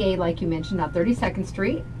YMCA, like you mentioned, on 32nd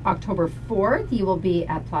Street. October 4th, you will be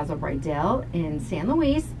at Plaza Riedel in San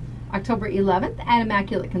Luis. October 11th at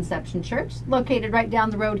Immaculate Conception Church, located right down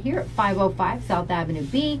the road here at 505 South Avenue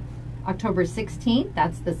B. October 16th,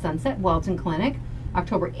 that's the Sunset Welton Clinic.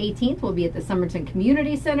 October 18th will be at the Somerton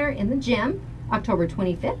Community Center in the gym. October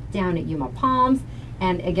 25th, down at Yuma Palms.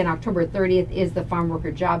 And again, October 30th is the farm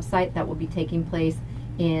worker job site that will be taking place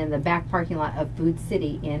in the back parking lot of Food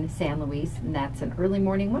City in San Luis, and that's an early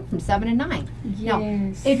morning one from 7 to 9. Yes. Now,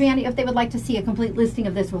 Adriana, if they would like to see a complete listing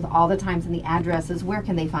of this with all the times and the addresses, where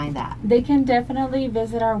can they find that? They can definitely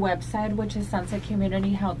visit our website, which is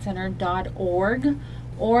sunsetcommunityhealthcenter.org,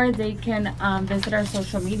 or they can visit our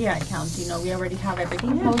social media accounts. We already have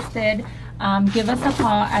everything posted. Give us a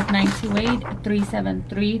call at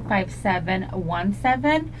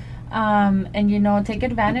 928-373-5717. And take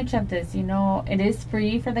advantage of this. It is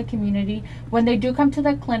free for the community. When they do come to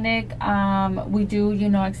the clinic, we do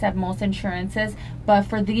accept most insurances, but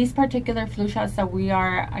for these particular flu shots that we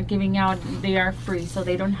are giving out, they are free, so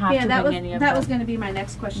they don't have to bring any of them. That was going to be my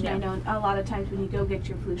next question. I know a lot of times when you go get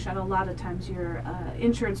your flu shot, a lot of times your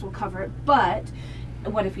insurance will cover it, but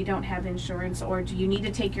what if you don't have insurance, or do you need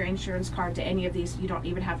to take your insurance card to any of these? You don't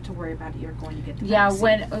even have to worry about it. You're going to get the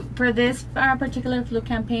vaccine. For this particular flu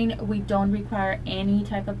campaign, we don't require any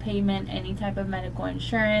type of payment, any type of medical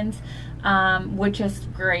insurance, which is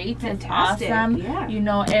great. Fantastic. It's awesome.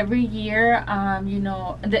 Yeah. Every year,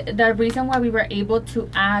 the reason why we were able to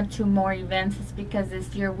add 2 more events is because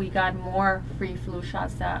this year we got more free flu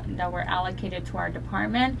shots that were allocated to our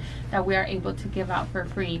department that we are able to give out for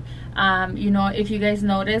free. If you guys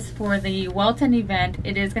notice, for the Welton event,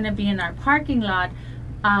 it is going to be in our parking lot,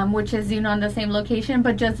 which is, you know, in the same location,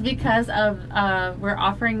 but just because of we're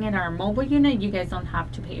offering in our mobile unit, you guys don't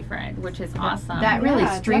have to pay for it, which is awesome. That really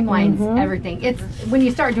streamlines everything. It's when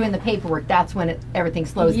you start doing the paperwork, that's when everything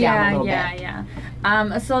slows down a little bit.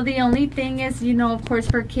 Yeah. So the only thing is, you know, of course,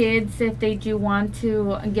 for kids, if they do want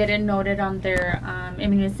to get it noted on their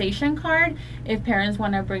immunization card, if parents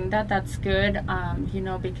want to bring that, that's good. You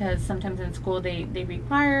know, because sometimes in school they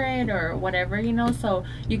require it or whatever, you know. So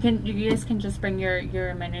you guys can just bring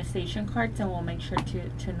your immunization cards, and we'll make sure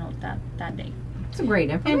to note that day. It's great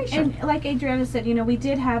information. And like Adriana said, you know, we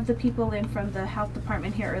did have the people in from the health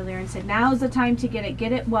department here earlier and said, now's the time to get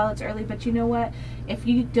it while it's early. But you know what? If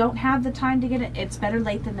you don't have the time to get it, it's better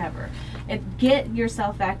late than never. Get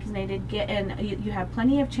yourself vaccinated. You have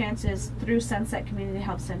plenty of chances through Sunset Community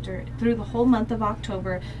Health Center through the whole month of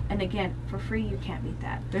October. And again, for free, you can't beat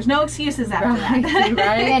that. There's no excuses after that.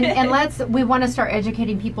 Right? And we want to start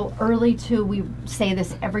educating people early too. We say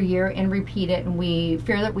this every year and repeat it, and we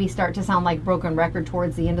fear that we start to sound like broken record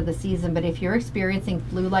towards the end of the season. But if you're experiencing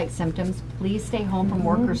flu-like symptoms, please stay home from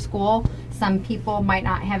work or school. Some people might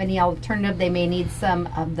not have any alternative. They may need some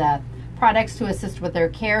of the products to assist with their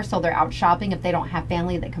care, so they're out shopping if they don't have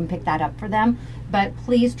family that can pick that up for them. But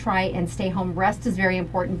please try and stay home. Rest is very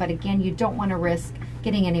important, but again, you don't want to risk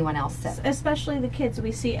getting anyone else sick. Especially the kids.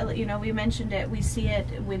 We see, you know, we mentioned it, we see it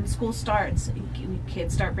when school starts.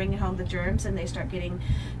 Kids start bringing home the germs and they start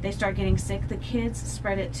getting sick. The kids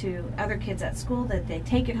spread it to other kids at school, that they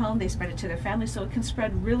take it home, they spread it to their families, so it can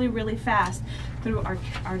spread really, really fast through our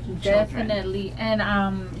children. Definitely.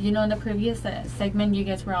 And you know, in the previous segment, you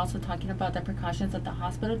guys were also talking about the precautions that the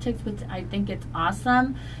hospital takes, which I think it's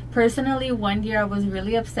awesome. Personally, one year I was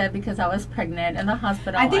really upset because I was pregnant in the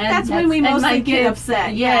hospital. I think that's when we mostly get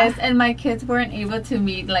upset. Yes, and my kids weren't able to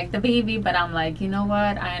meet like the baby, but I'm like, you know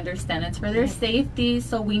what? I understand it's for their safety,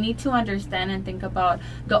 so we need to understand and think about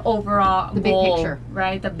the overall goal, big picture,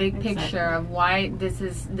 right? The big picture of why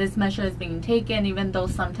this measure is being taken, even though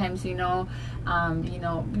sometimes, you know,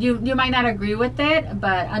 you might not agree with it,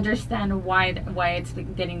 but understand why it's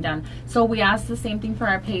getting done. So we ask the same thing for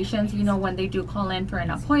our patients, you know, when they do call in for an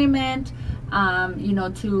appointment, you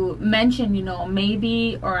know, to mention, you know,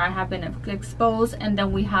 maybe or I have been exposed, and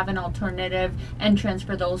then we have an alternative entrance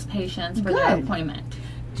for those patients for their appointment.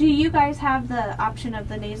 Do you guys have the option of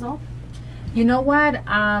the nasal? You know what?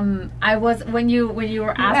 I was when you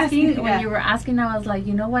were asking I was like,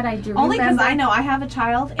 you know what? I do only because remember. I know I have a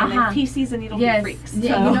child, and if he sees a needle, he freaks.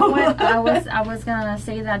 Yeah, so. You know what? I was gonna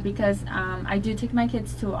say that because I do take my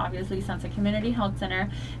kids to obviously Sunset Community Health Center,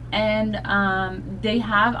 and they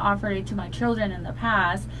have offered it to my children in the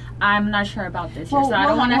past. I'm not sure about this year, so I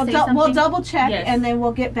don't want to say something. We'll double check, and then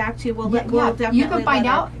we'll get back to you. We'll definitely. You can find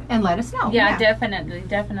out and let us know. Yeah, definitely.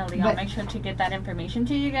 I'll make sure to get that information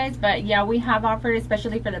to you guys. But yeah, we have offered,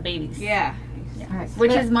 especially for the babies. Yeah. Right.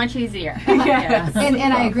 Which is much easier. Yes. And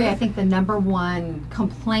I agree. I think the number one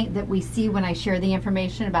complaint that we see when I share the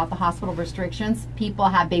information about the hospital restrictions, people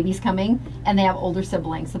have babies coming and they have older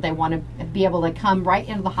siblings, so they want to be able to come right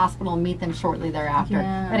into the hospital and meet them shortly thereafter.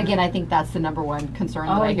 Yeah. But again, I think that's the number one concern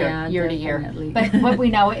that I hear year to year. But what we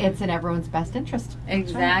know, it's in everyone's best interest.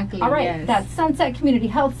 Exactly. All right. That's Sunset Community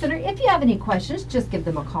Health Center. If you have any questions, just give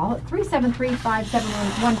them a call at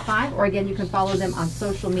 373-57115, or again, you can follow them on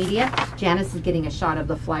social media. Janice is getting a shot of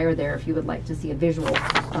the flyer there if you would like to see a visual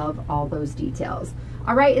of all those details.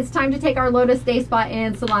 All right, it's time to take our Lotus Day Spa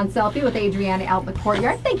and Salon selfie with Adriana out in the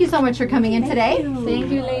courtyard. Thank you so much for coming in today. Thank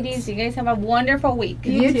you, ladies. You guys have a wonderful week.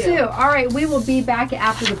 You too. All right, we will be back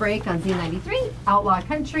after the break on Z93, Outlaw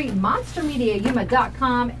Country,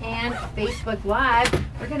 MonsterMediaYuma.com, and Facebook Live.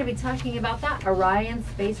 We're going to be talking about that Orion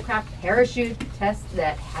spacecraft parachute test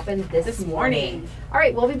that happened this morning. All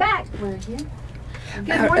right, we'll be back. We're here. Good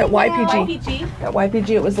morning, at YPG. At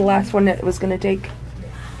YPG, it was the last one that it was going to take.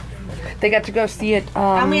 They got to go see it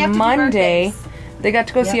Monday. They got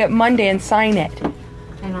to go see it Monday and sign it.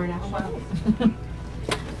 And our national.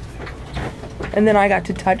 And then I got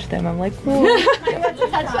to touch them. I'm like, whoa. I got to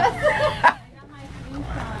touch us. I got my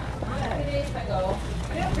screenshot 2 days ago.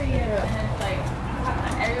 Good for you. And it's like,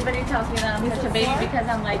 everybody tells me that I'm such a baby because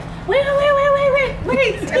I'm like, wait.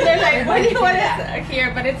 And they're like, what do you want to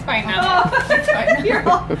hear? But it's fine now. Oh. It's fine. You're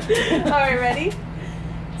all right, ready?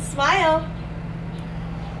 Smile.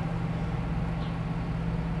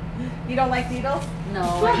 You don't like needles? No,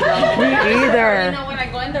 I don't. Me either. You know, when I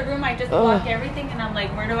go in the room, I just block everything, and I'm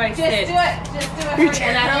like, where do I sit? Just do it.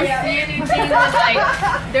 And I don't see anything. Like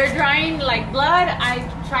they're drying like blood.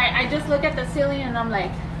 I just look at the ceiling, and I'm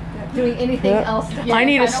like, doing anything else. I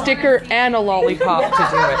need a sticker and a lollipop to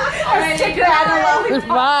do it. A sticker and a lollipop.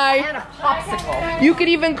 Bye. And a popsicle. You could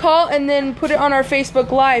even call and then put it on our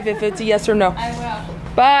Facebook Live if it's a yes or no. I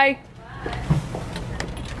will. Bye.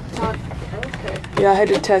 Yeah, I had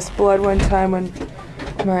to test blood one time when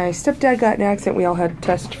my stepdad got in an accident. We all had to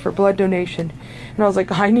test for blood donation. And I was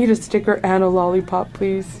like, I need a sticker and a lollipop,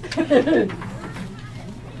 please.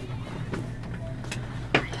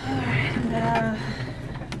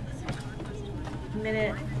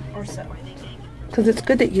 Minute or so. Because it's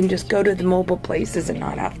good that you can just go to the mobile places and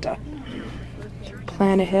not have to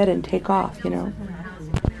plan ahead and take off, you know.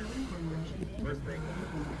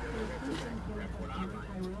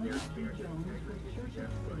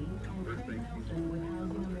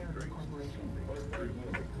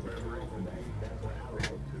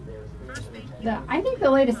 I think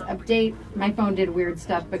the latest update, my phone did weird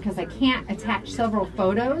stuff because I can't attach several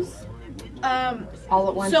photos all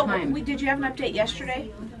at one time. So, did you have an update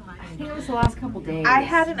yesterday? I think it was the last couple days. I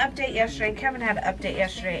had an update yesterday. Kevin had an update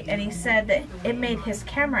yesterday, and he said that it made his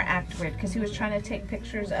camera act weird because he was trying to take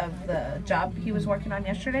pictures of the job he was working on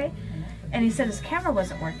yesterday, and he said his camera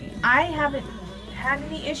wasn't working. I haven't had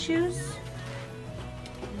any issues,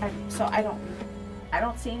 so I don't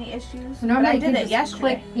see any issues. So normally but I did it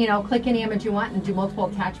yesterday. Click any image you want and do multiple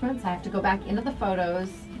attachments. I have to go back into the photos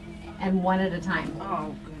and one at a time.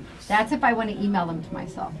 Oh, goodness. That's if I want to email them to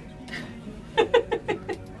myself.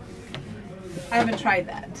 I haven't tried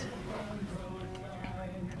that.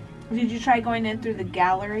 Did you try going in through the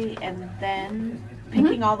gallery and then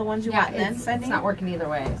picking all the ones you want and then sending? It's not working either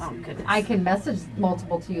way. Oh, goodness. I can message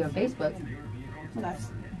multiple to you on Facebook. Well,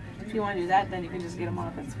 if you want to do that, then you can just get them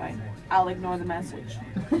off. It's fine. I'll ignore the message.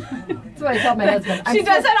 That's what I tell my husband. She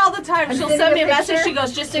does that all the time. She'll send me a message. picture. She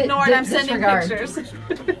goes, just ignore it. I'm sending Disregard. pictures.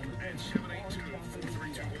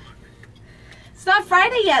 It's not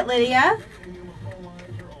Friday yet, Lydia.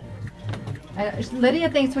 Lydia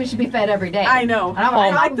thinks we should be fed every day. I know.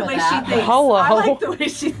 I like the way she thinks. Hello. I like the way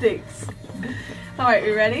she thinks. All right,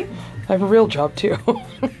 you ready? I have a real job too.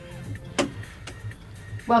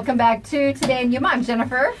 Welcome back to Today in Yuma. I'm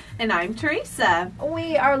Jennifer. And I'm Teresa.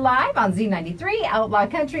 We are live on Z93, Outlaw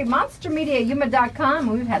Country, MonsterMediaYuma.com.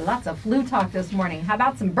 We've had lots of flu talk this morning. How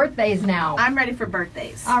about some birthdays now? I'm ready for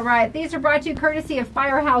birthdays. All right. These are brought to you courtesy of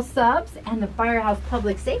Firehouse Subs and the Firehouse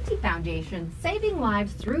Public Safety Foundation, saving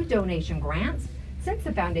lives through donation grants. Since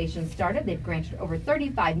the foundation started, they've granted over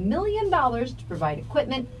 $35 million to provide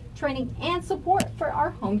equipment, training, and support for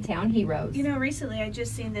our hometown heroes. You know, recently I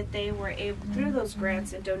just seen that they were able, through those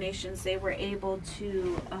grants and donations, they were able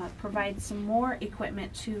to provide some more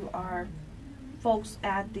equipment to our folks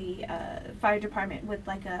at the fire department with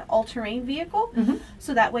like a all-terrain vehicle. Mm-hmm.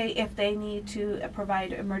 So that way if they need to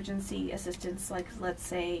provide emergency assistance, like let's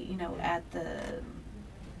say, at the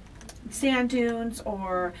sand dunes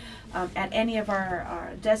or at any of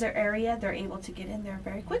our desert area, they're able to get in there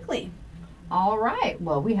very quickly. All right.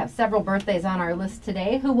 Well, we have several birthdays on our list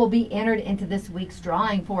today who will be entered into this week's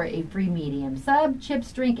drawing for a free medium sub,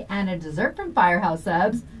 chips, drink, and a dessert from Firehouse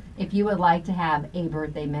Subs. If you would like to have a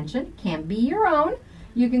birthday mention, can be your own.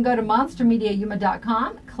 You can go to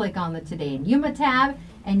MonsterMediaYuma.com, click on the Today in Yuma tab,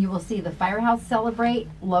 and you will see the Firehouse Celebrate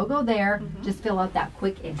logo there. Mm-hmm. Just fill out that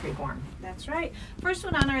quick entry form. That's right. First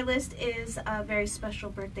one on our list is a very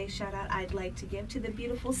special birthday shout out I'd like to give to the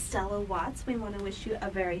beautiful Stella Watts. We want to wish you a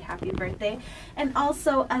very happy birthday. And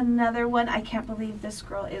also another one, I can't believe this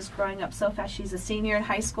girl is growing up so fast. She's a senior in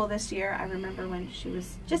high school this year. I remember when she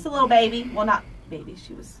was just a little baby. Well, not baby,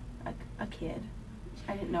 she was a kid.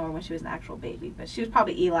 I didn't know her when she was an actual baby, but she was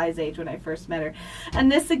probably Eli's age when I first met her.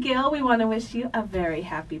 Anissa Gill, we want to wish you a very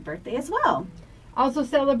happy birthday as well. Also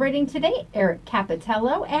celebrating today, Eric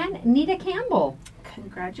Capitello and Nita Campbell.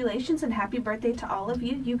 Congratulations and happy birthday to all of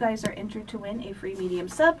you. You guys are entered to win a free medium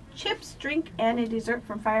sub, chips, drink, and a dessert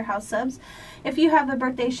from Firehouse Subs. If you have a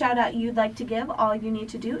birthday shout out you'd like to give, all you need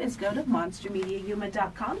to do is go to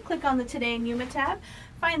MonsterMediaYuma.com, click on the Today in Yuma tab,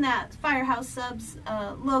 find that Firehouse Subs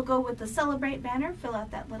logo with the Celebrate banner, fill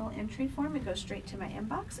out that little entry form, it goes straight to my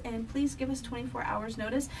inbox, and please give us 24 hours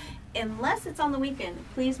notice. Unless it's on the weekend,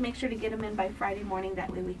 please make sure to get them in by Friday morning, that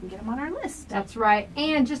way we can get them on our list. That's right.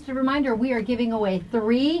 And just a reminder, we are giving away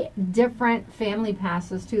 3 different family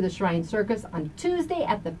passes to the Shrine Circus on Tuesday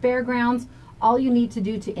at the fairgrounds. All you need to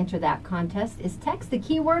do to enter that contest is text the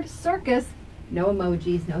keyword circus, no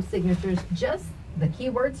emojis, no signatures, just the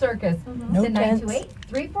keyword circus, No to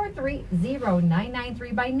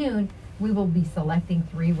 928-343-0993 by noon. We will be selecting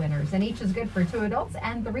 3 winners, and each is good for 2 adults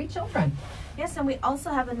and 3 children. Yes, and we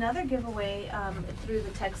also have another giveaway through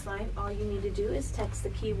the text line. All you need to do is text the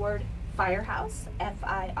keyword Firehouse,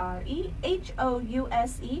 FIREHOUSE.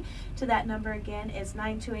 To that number again is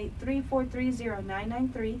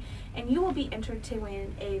 928-343-0993, and you will be entered to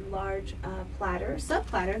win a large sub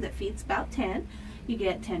platter that feeds about 10. You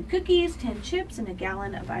get 10 cookies, 10 chips, and a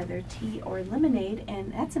gallon of either tea or lemonade,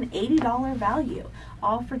 and that's an $80 value,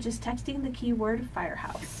 all for just texting the keyword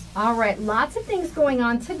Firehouse. All right, lots of things going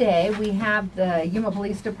on today. We have the Yuma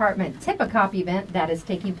Police Department Tip-A-Cop event that is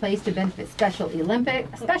taking place to benefit Special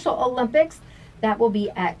Olympics. That will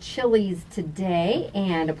be at Chili's today,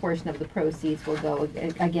 and a portion of the proceeds will go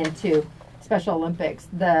again to Special Olympics.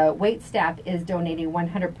 The wait staff is donating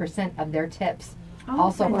 100% of their tips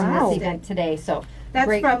also from this event today. So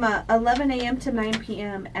that's from 11 a.m. to 9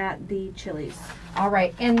 p.m. at the Chili's. All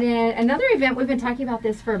right, and then another event, we've been talking about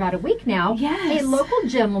this for about a week now. Yes. A local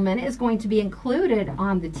gentleman is going to be included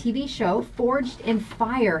on the TV show Forged in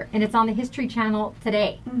Fire, and it's on the History Channel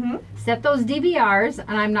today. Set those DVRs,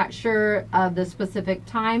 and I'm not sure of the specific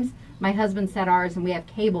times. My husband set ours, and we have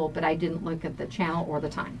cable, but I didn't look at the channel or the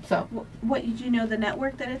time. So, what did you know the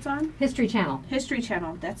network that it's on? History Channel. History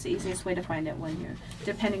Channel. That's the easiest way to find it when you're,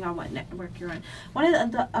 depending on what network you're on.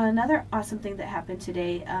 Another awesome thing that happened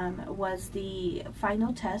today was the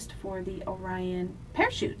final test for the Orion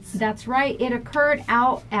parachutes. That's right. It occurred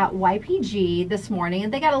out at YPG this morning,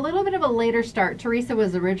 and they got a little bit of a later start. Teresa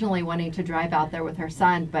was originally wanting to drive out there with her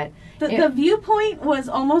son, but the viewpoint was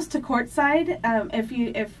almost to courtside. If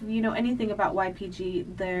you know anything about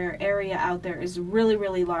YPG, their area out there is really,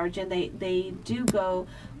 really large, and they do go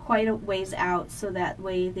quite a ways out so that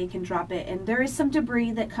way they can drop it, and there is some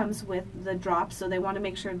debris that comes with the drop, so they want to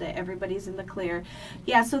make sure that everybody's in the clear.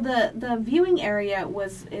 Yeah, so the viewing area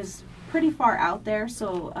is pretty far out there,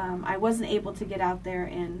 so I wasn't able to get out there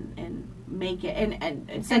and make it,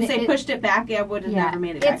 and since they pushed it back, I would have never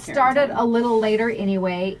made it back. It started a little later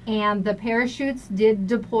anyway, and the parachutes did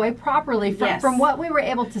deploy properly from what we were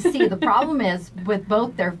able to see. The problem is with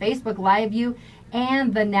both their Facebook Live view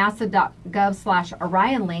and the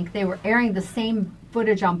nasa.gov/Orion link, they were airing the same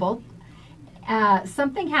footage on both.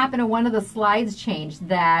 Something happened and one of the slides changed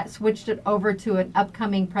that switched it over to an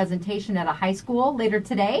upcoming presentation at a high school later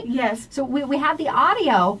today. Yes. So we had the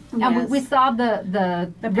audio, and we saw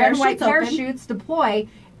the red white parachutes deploy,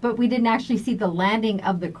 but we didn't actually see the landing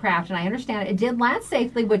of the craft. And I understand it did land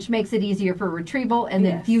safely, which makes it easier for retrieval and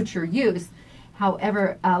then future use.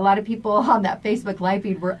 However, a lot of people on that Facebook Live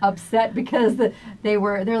feed were upset because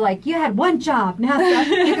they're like, you had one job, NASA.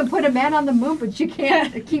 You can put a man on the moon, but you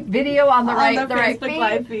can't keep video on the right Facebook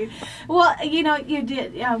Live feed. Well, you know, you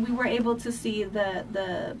did. We were able to see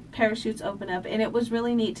the parachutes open up, and it was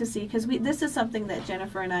really neat to see because this is something that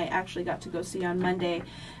Jennifer and I actually got to go see on Monday,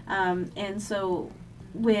 and so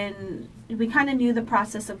when we kind of knew the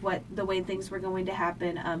process of the way things were going to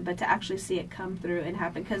happen, but to actually see it come through and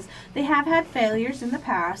happen, because they have had failures in the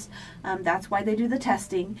past. That's why they do the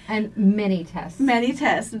testing, and many tests,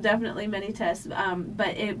 definitely many tests.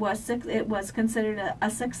 But it was considered a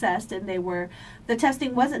success, and the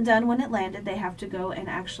testing wasn't done when it landed. They have to go and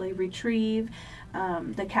actually retrieve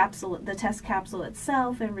the test capsule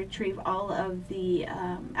itself, and retrieve all of the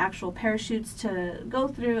actual parachutes to go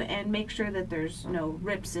through and make sure that there's no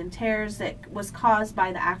rips and tears that was caused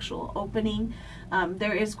by the actual opening.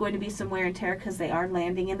 There is going to be some wear and tear because they are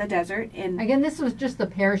landing in the desert. And again, this was just the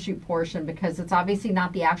parachute portion because it's obviously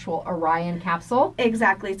not the actual Orion capsule.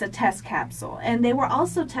 Exactly, it's a test capsule. And they were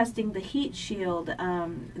also testing the heat shield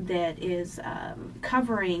that is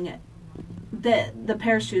covering the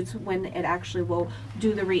parachutes when it actually will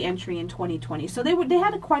do the re-entry in 2020. So they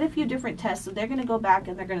had quite a few different tests, so they're going to go back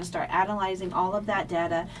and they're going to start analyzing all of that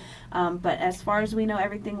data. But as far as we know,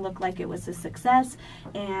 everything looked like it was a success,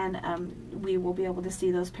 and we will be able to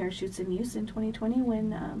see those parachutes in use in 2020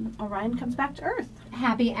 when Orion comes back to Earth.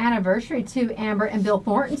 Happy anniversary to Amber and Bill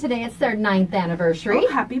Thornton today. It's their 9th anniversary.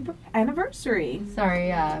 Oh, happy anniversary.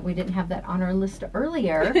 Sorry, we didn't have that on our list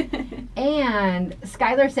earlier. And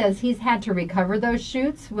Skylar says he's had to recover those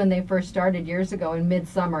chutes when they first started years ago in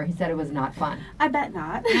midsummer. He said it was not fun. I bet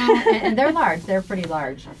not. And they're large. They're pretty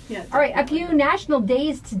large. Yeah, all right, a few national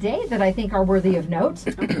days today that I think are worthy of note.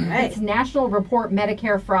 Right. It's National Report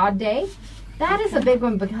Medicare Fraud Day. That is a big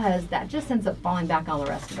one because that just ends up falling back on the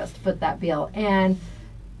rest of us to foot that bill. And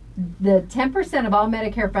the 10% of all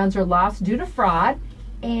Medicare funds are lost due to fraud.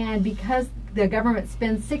 And because the government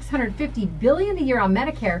spends $650 billion a year on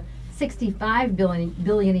Medicare, $65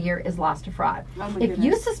 billion a year is lost to fraud. Oh if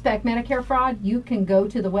you suspect Medicare fraud, you can go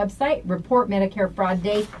to the website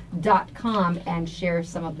reportmedicarefraudday.com and share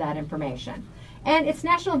some of that information. And it's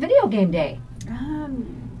National Video Game Day.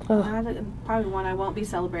 Probably one I won't be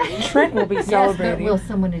celebrating. Trent will be celebrating. Yes, but will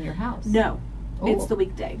someone in your house? No. It's the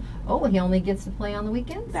weekday. Oh, he only gets to play on the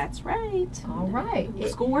weekends? That's right. All right.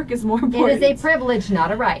 Schoolwork is more important. It is a privilege,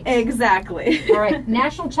 not a right. Exactly. All right.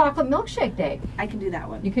 National Chocolate Milkshake Day. I can do that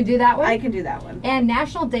one. You can do that one? I can do that one. And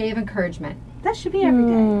National Day of Encouragement. That should be every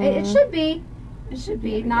day. It should be. It should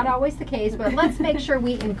be. Not always the case, but let's make sure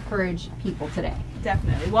we encourage people today.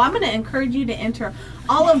 Definitely. Well, I'm going to encourage you to enter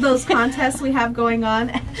all of those contests we have going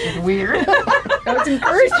on. Weird. That was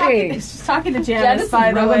encouraging. She's talking to Janice,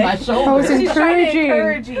 by the way. That was She's trying to encouraging.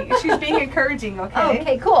 encourage you. She's being encouraging, okay?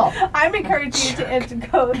 Okay, cool. I'm encouraging you to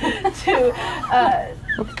go to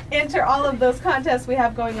enter all of those contests we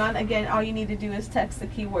have going on. Again, all you need to do is text the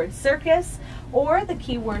keyword circus or the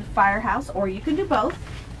keyword firehouse, or you can do both.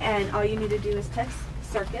 And all you need to do is text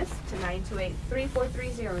circus to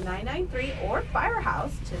 928-343-0993 or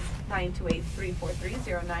firehouse to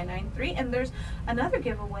 928-343-0993. And there's another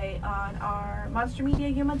giveaway on our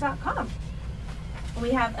monstermediayuma.com.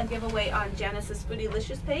 We have a giveaway on Janice's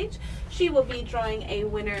Foodylicious page. She will be drawing a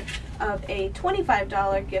winner of a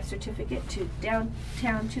 $25 gift certificate to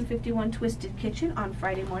Downtown 251 Twisted Kitchen on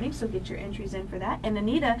Friday morning, so get your entries in for that. And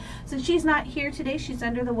Anita, since she's not here today, she's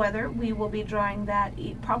under the weather, we will be drawing that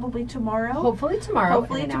probably tomorrow. Hopefully tomorrow.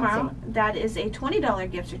 Hopefully tomorrow. That is a $20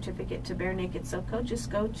 gift certificate to Bare Naked Silk Co. Just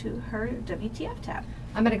go to her WTF tab.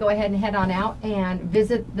 I'm going to go ahead and head on out and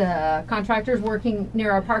visit the contractors working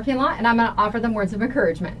near our parking lot, and I'm going to offer them words of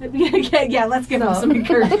encouragement. Yeah, let's give them some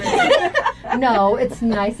encouragement. No, it's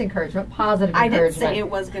nice encouragement, positive I encouragement. didn't say it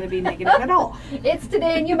was going to be negative at all. It's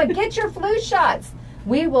Today in Yuma. Get your flu shots.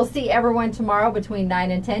 We will see everyone tomorrow between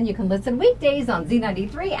 9 and 10. You can listen weekdays on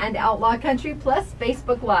Z93 and Outlaw Country plus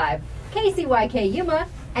Facebook Live. KCYK Yuma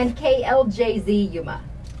and KLJZ Yuma.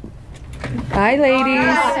 Bye, ladies. All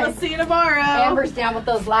right, we'll see you tomorrow. Amber's down with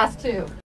those last two.